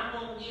them and I'm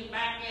going to get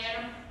back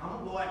at them. I'm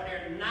going to go out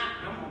there tonight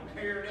and I'm going to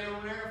tear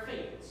down their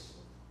fence.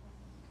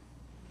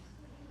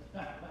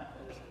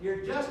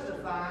 You're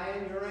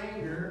justifying your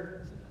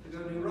anger to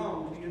go do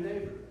wrong to your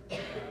neighbor.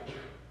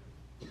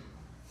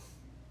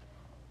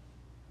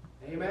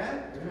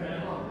 Amen?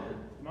 Amen.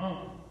 Come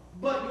on.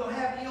 But you'll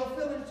have ill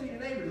feelings to your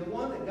neighbor, the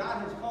one that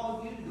God has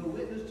called you to go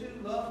witness to,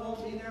 love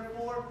won't be there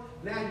for.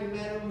 Now you're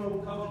mad at them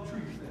because the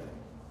tree fell.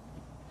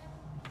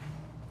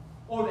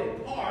 Or they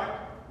park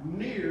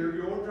near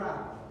your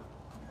driveway.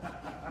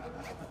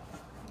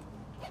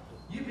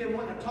 You've been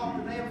wanting to talk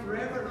to them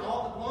forever, and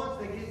all at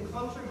once they're getting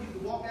closer. You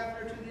can walk out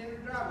there to the end of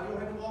the driveway. You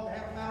don't have to walk a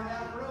half a mile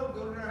down the road,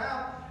 go to their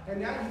house, and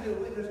now you do a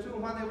witness to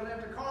them while they were at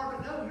their car.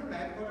 But no, you're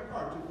mad because their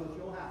car's too close to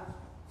your house.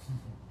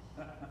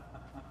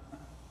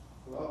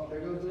 Well, there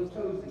goes those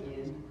toes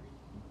again.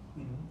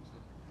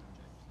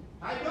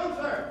 How you doing,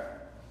 sir?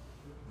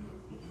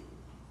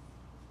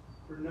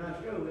 Pretty nice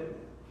show, isn't it?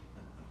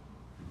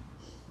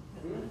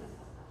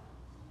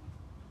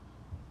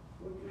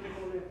 What you look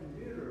on that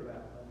computer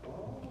about? Oh,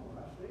 I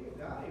see it.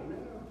 Got him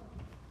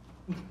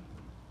now.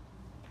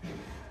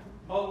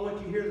 Oh, once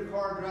you hear the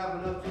car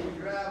driving up to the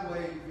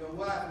driveway, your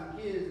wife and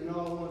kids, and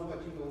all at once, what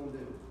you gonna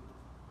do?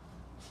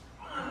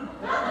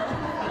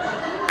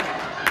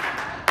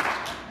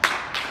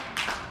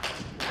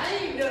 I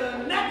ain't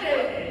doing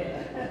nothing.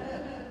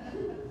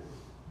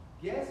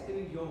 Guess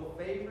who's your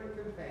favorite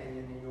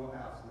companion in your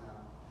house now?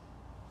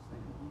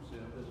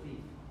 The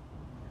thief.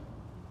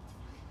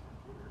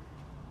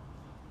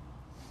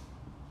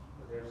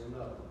 But there's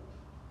another.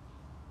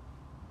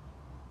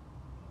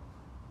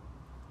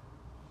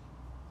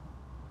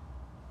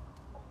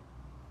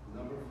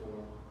 Number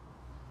 4.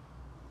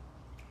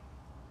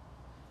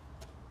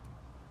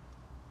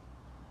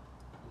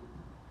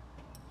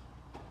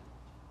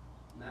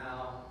 Now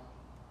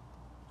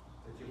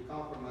that you've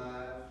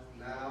compromised,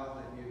 now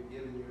that you've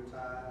given your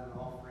tithe and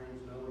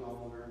offerings no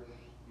longer,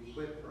 you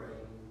quit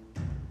praying.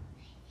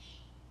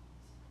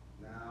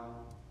 Now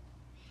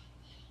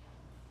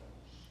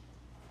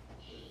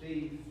the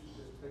thief is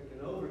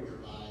taking over your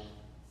life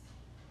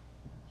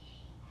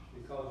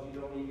because you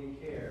don't even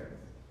care.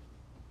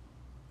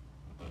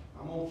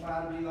 I'm going to try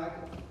to be like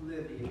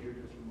Lydia here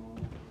just a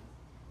moment.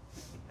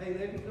 Hey,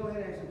 Lydia, go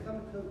ahead and come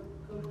to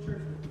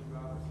church with me,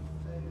 Robert.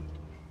 Say,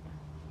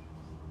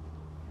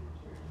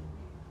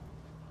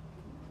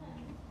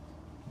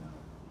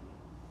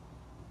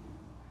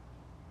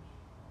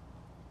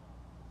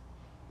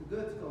 the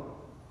good's gone.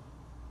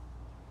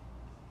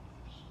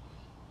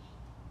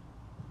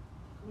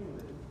 Come here,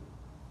 Lydia.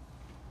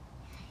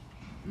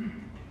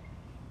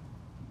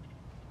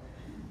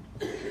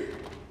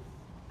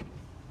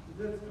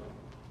 The good's gone.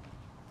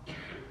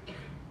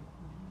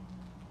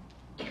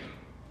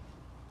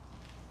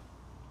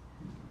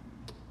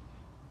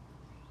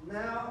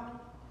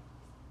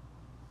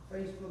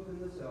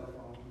 cell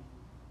phone. It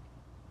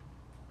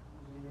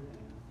was in your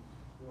hand.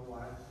 Your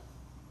wife.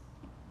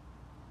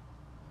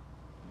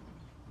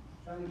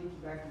 Trying to get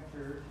you back to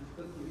church. She's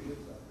cooking you a good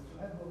supper. So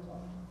have both of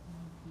them.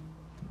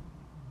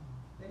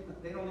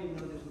 They don't even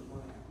know this was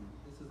going to happen.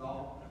 This is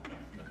all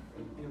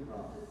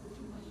improv. I got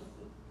too much to do.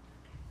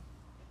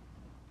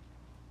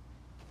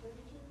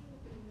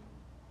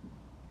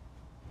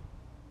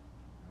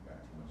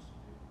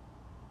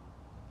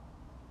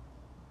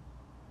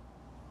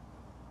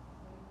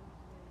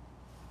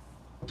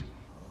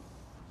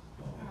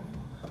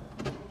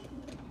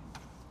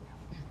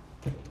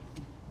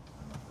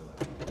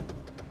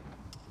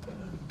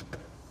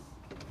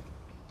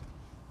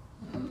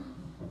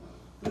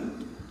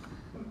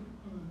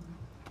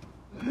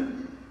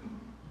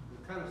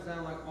 It kind of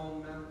sound like home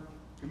now.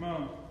 Come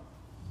on.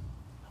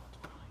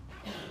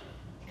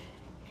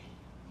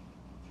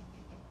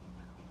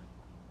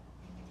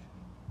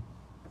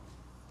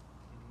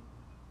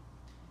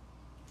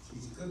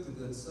 She's cooked a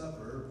good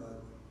supper, but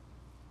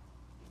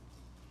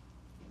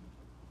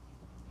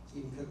she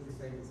didn't cook your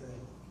favorite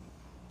thing.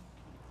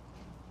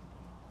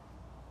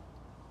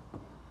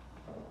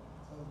 So,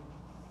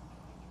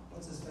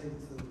 what's his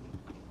favorite food?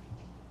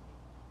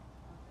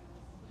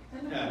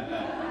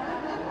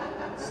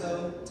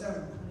 So, tell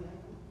him.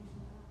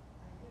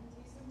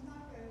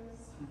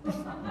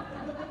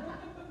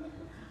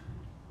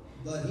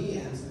 But he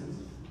answers.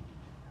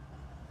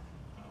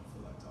 I don't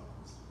feel like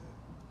talking this today.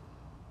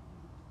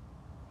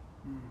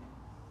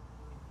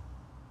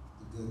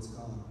 The good's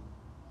gone.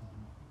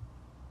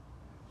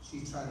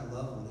 She's trying to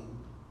love on him,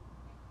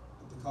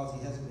 but because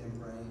he hasn't been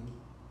praying,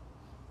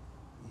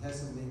 he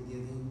hasn't been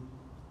giving,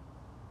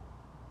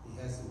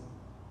 he hasn't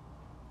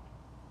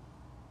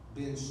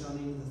been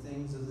shunning the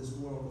things of this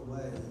world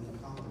away, and he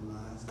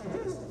compromised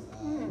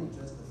and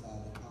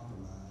justified and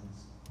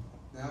compromised.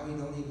 Now he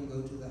don't even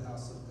go to the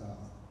house of God.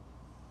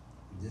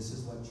 And this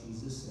is what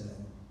Jesus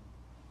said.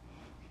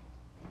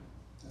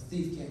 A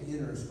thief can't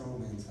enter a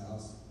strong man's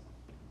house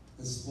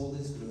and spoil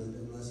his good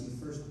unless he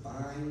first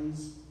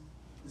binds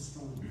the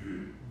strong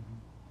man.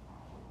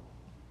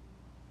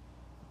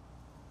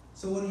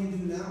 So what do you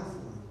do now for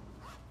him?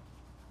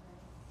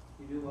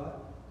 You do what?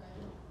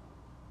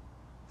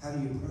 How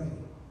do you pray?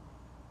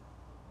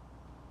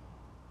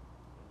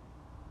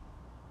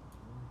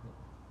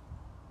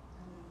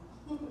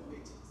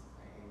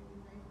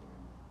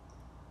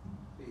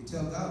 You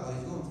tell God what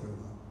he's going through,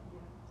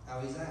 how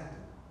he's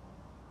acting.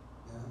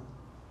 You know?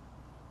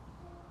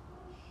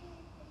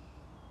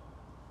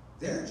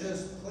 They're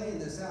just playing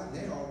this out, and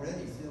they're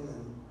already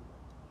feeling,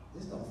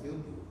 this don't feel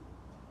good.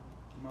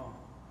 Come on.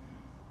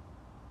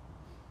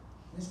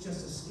 It's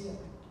just a skit.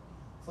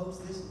 Folks,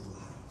 this is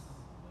life.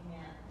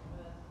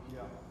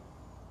 Yeah.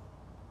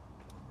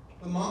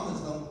 But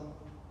mamas don't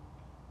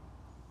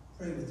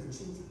pray with their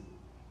children.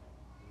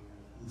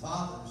 And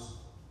fathers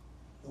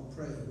don't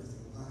pray with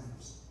their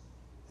wives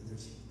and their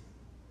children.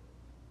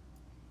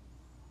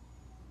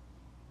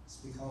 It's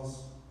because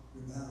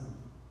you're bound.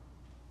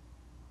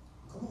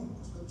 Come on,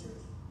 let's go to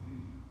church.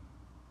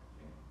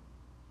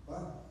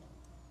 Why?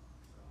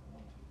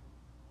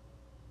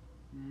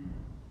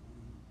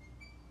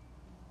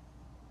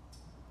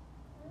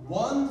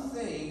 One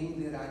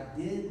thing that I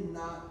did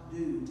not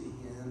do to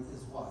him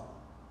is what?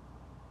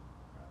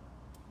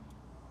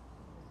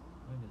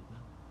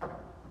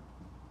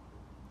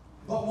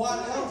 But what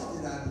else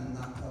did I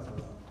not cover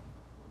up?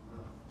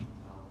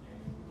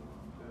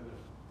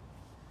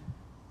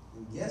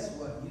 And guess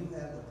what you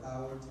have the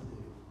power to do?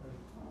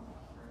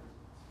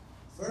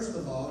 First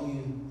of all, you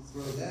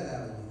throw that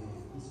out of your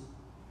hands.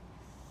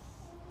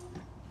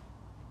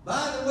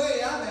 By the way,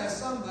 I've asked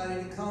somebody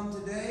to come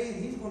today,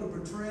 and he's going to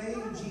portray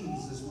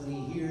Jesus when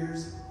he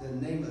hears the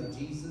name of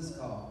Jesus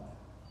called.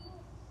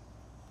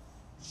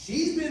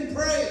 She's been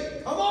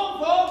praying. Come on,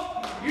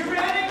 folks. You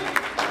ready?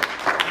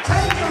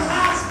 Take your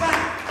house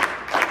back.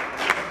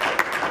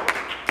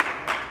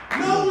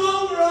 No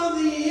longer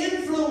under the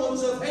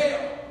influence of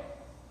hell.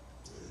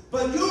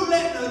 But you're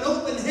letting an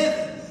open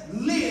heaven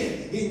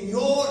live in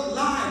your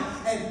life.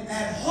 And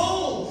at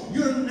home,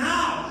 you're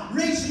now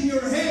raising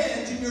your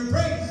hands and you're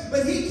praying.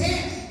 But he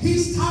can't.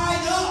 He's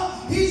tied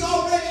up. He's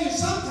already,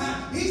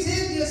 sometimes, he's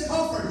in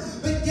discomfort.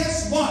 But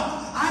guess what?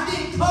 I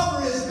didn't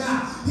cover his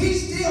mouth. He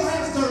still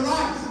has the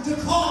right to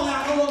call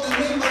out on the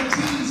name of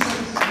Jesus.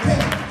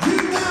 Can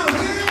you now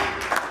hear it?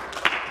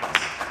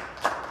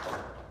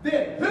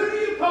 Then who do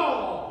you call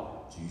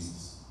on?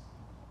 Jesus.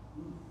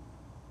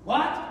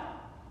 What?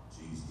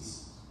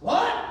 Jesus.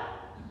 What?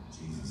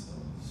 Jesus.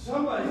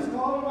 Somebody's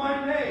calling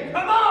my name.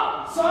 Come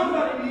on!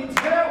 Somebody needs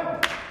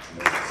help.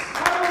 I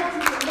want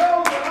you to know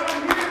that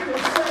I'm here to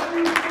set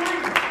you free.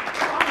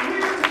 I'm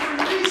here to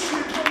release you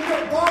from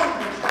your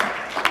bondage.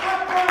 I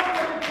brought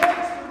what it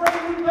takes to bring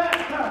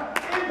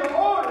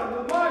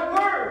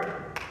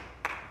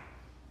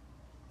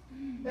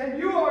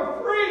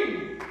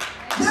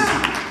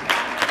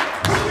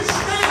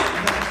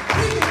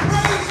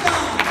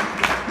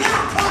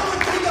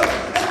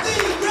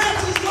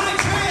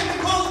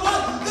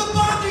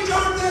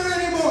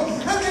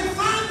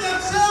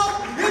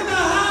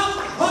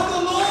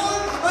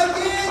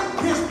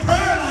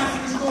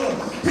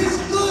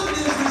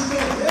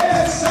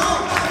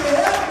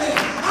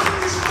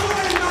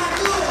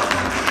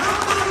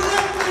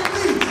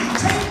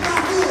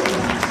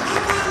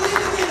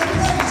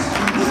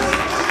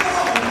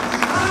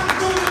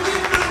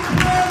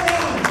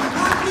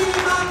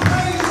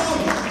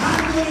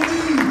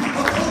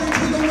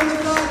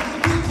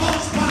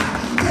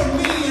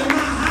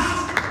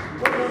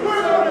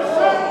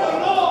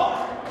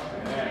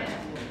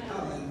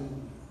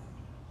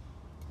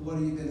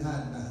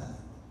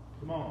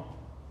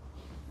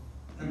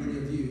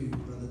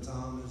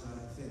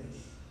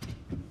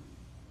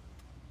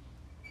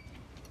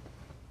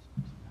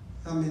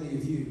How many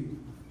of you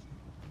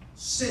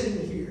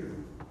sitting here,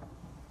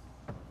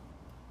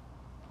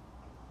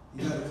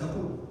 you got a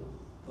couple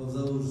of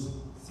those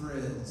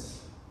threads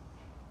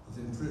of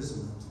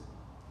imprisonment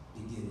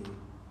beginning?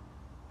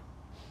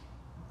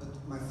 But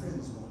my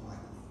friends won't like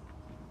me.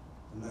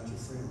 I'm not your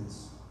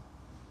friends.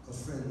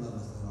 Because friend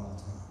loveth at all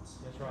times.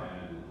 That's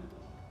right.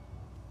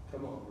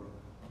 Come on, bro.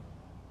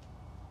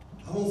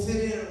 I won't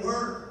fit in at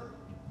work.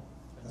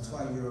 That's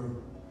why you're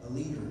a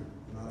leader,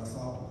 not a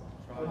follower.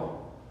 Come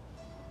on.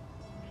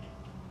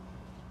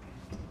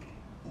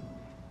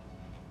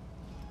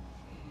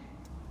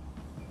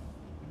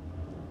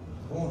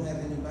 I won't have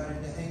anybody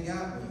to hang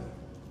out with.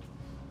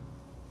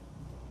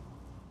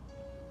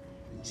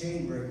 The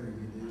chain breaker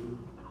you do.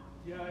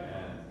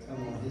 Yeah.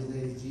 Come on, his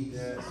name's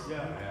Jesus.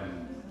 Yeah.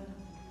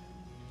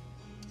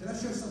 Can I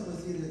share something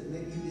with you that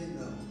maybe you didn't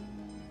know?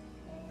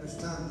 There's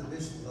times the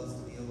bishop loves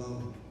to be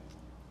alone.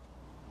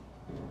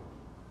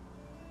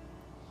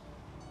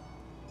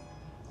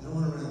 I don't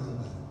want around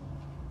nobody.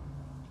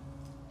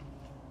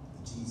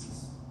 But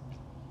Jesus.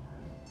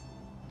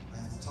 I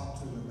have to talk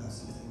to him about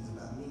some things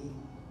about me.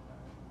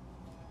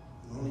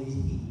 And only he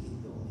can heal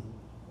me.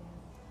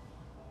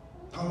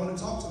 I want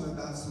to talk to him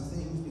about some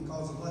things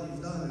because of what he's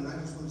done, and I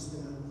just want to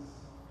spend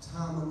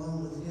time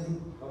alone with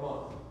him. Come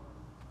on.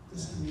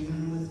 Just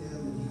communing with him,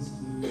 and he's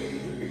communing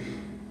with me.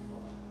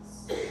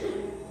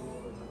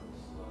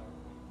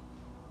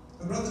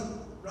 And Brother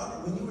Robert,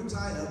 when you were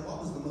tied up, what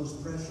was the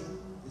most pressure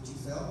that you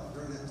felt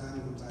during that time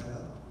you were tied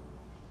up?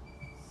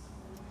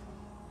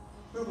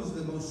 Where was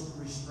the most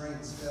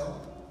restraints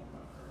felt?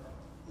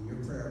 In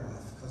your prayer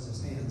life, because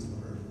his hands were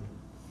hurting.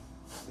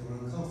 They were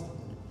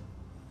uncomfortable.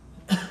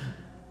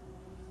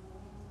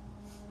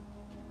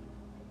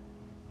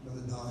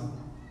 Brother Don,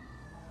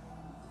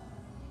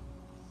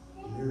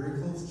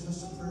 miracles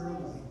just a prayer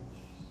away.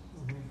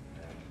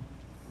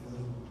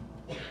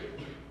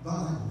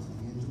 Bonds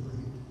begin to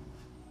break.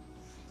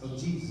 So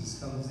Jesus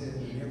comes in,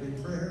 and every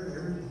prayer,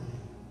 every bond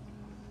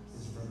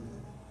is broken.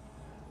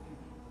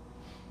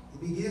 He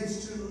begins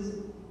to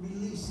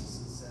release us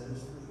and set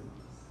us free.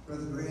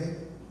 Brother Greg,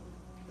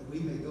 that we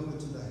may go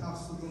into the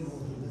house of the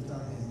Lord and lift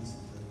our hands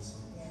and praise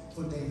him.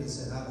 For David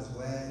said, I was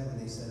glad when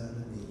they said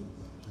unto me,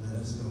 let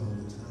us go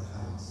into the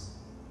house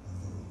of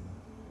the Lord.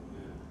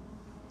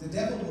 The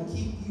devil will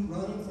keep you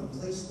running from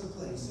place to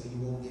place so you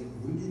won't get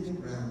rooted and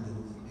grounded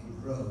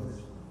and grow with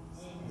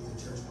the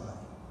church body.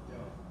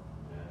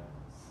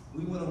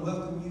 We want to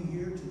welcome you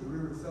here to the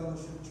River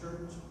Fellowship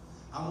Church.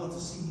 I want to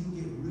see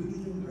you get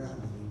rooted and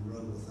grounded and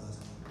grow with us.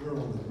 We're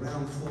on the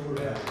ground floor.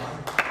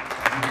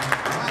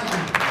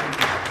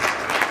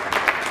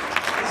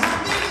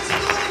 How big is it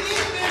going to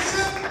get,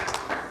 Bishop?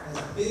 As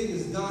big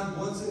as God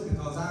wants it,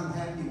 because I'm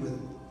happy with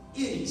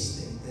any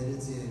state that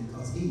it's in,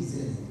 because he's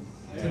in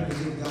it. Can we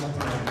give God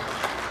praise?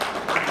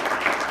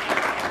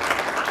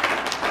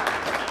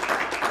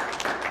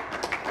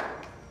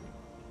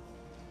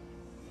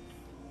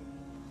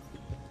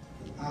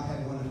 I had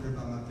one up here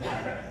by my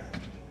prayer.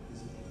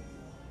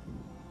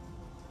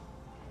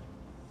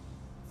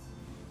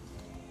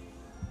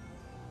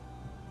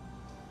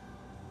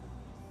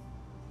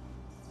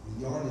 The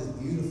yard is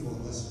beautiful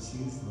unless it's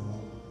used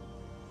wrong.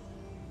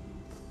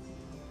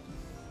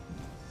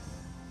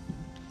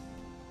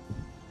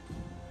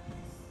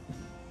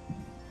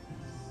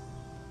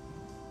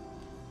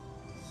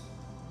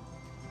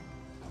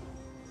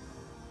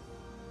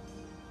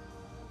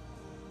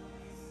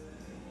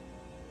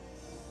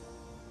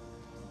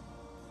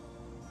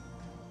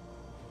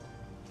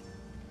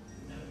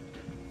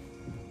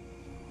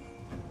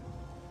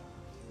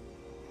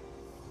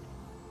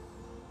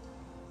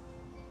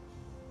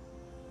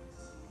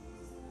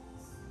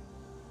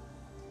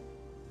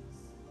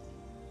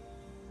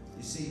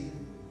 You see,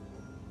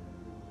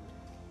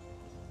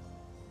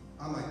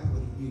 I might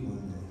put you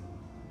one day.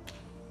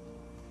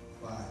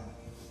 Why?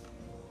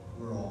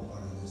 We're all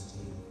part of this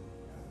team.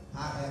 I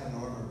have an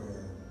armor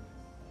bearer,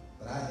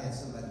 but I had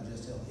somebody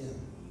just help him.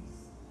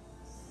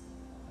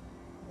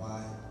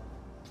 Why?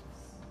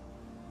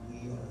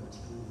 We are a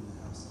team in the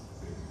house of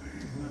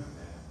God.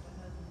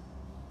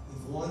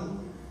 If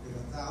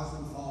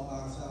 1,000 fall by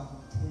ourselves,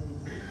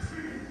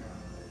 10,000.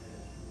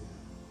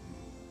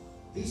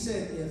 He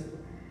said if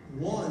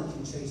one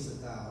can chase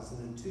 1,000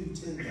 and 2,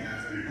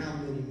 10,000, how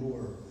many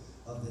more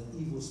of the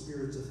evil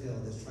spirits of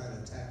hell that's trying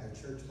to attack a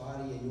church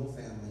body and your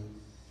family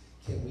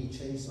can we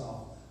chase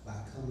off by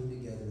coming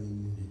together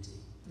in unity?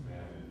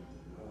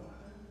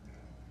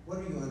 What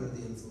are you under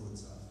the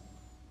influence of?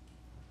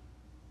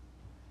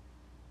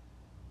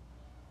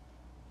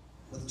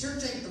 Well, the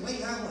church ain't the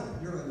way I want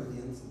it. You're under the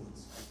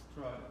influence. That's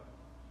right.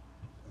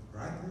 Of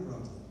gripe and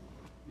grumbling.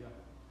 Yeah.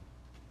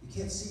 You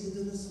can't see the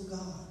goodness of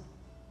God.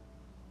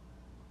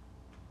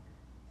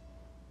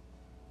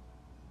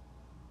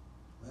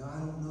 Well, I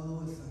don't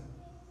know if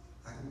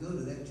I can go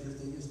to that church.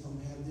 They just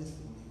don't have this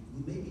for me.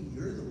 Maybe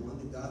you're the one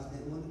that God's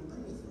been wanting to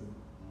bring it through.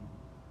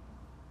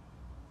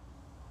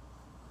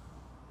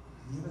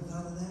 You ever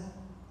thought of that?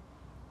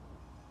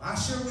 I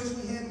sure wish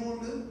we had more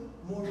room.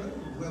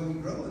 Well, we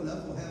grow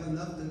enough, we'll have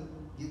enough to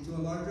get to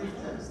a larger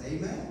place.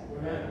 Amen?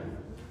 Amen.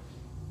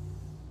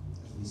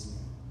 As we stand.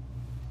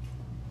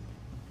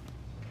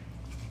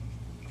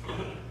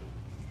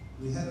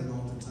 We had an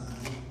altar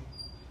time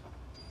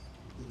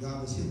that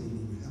God was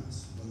healing me.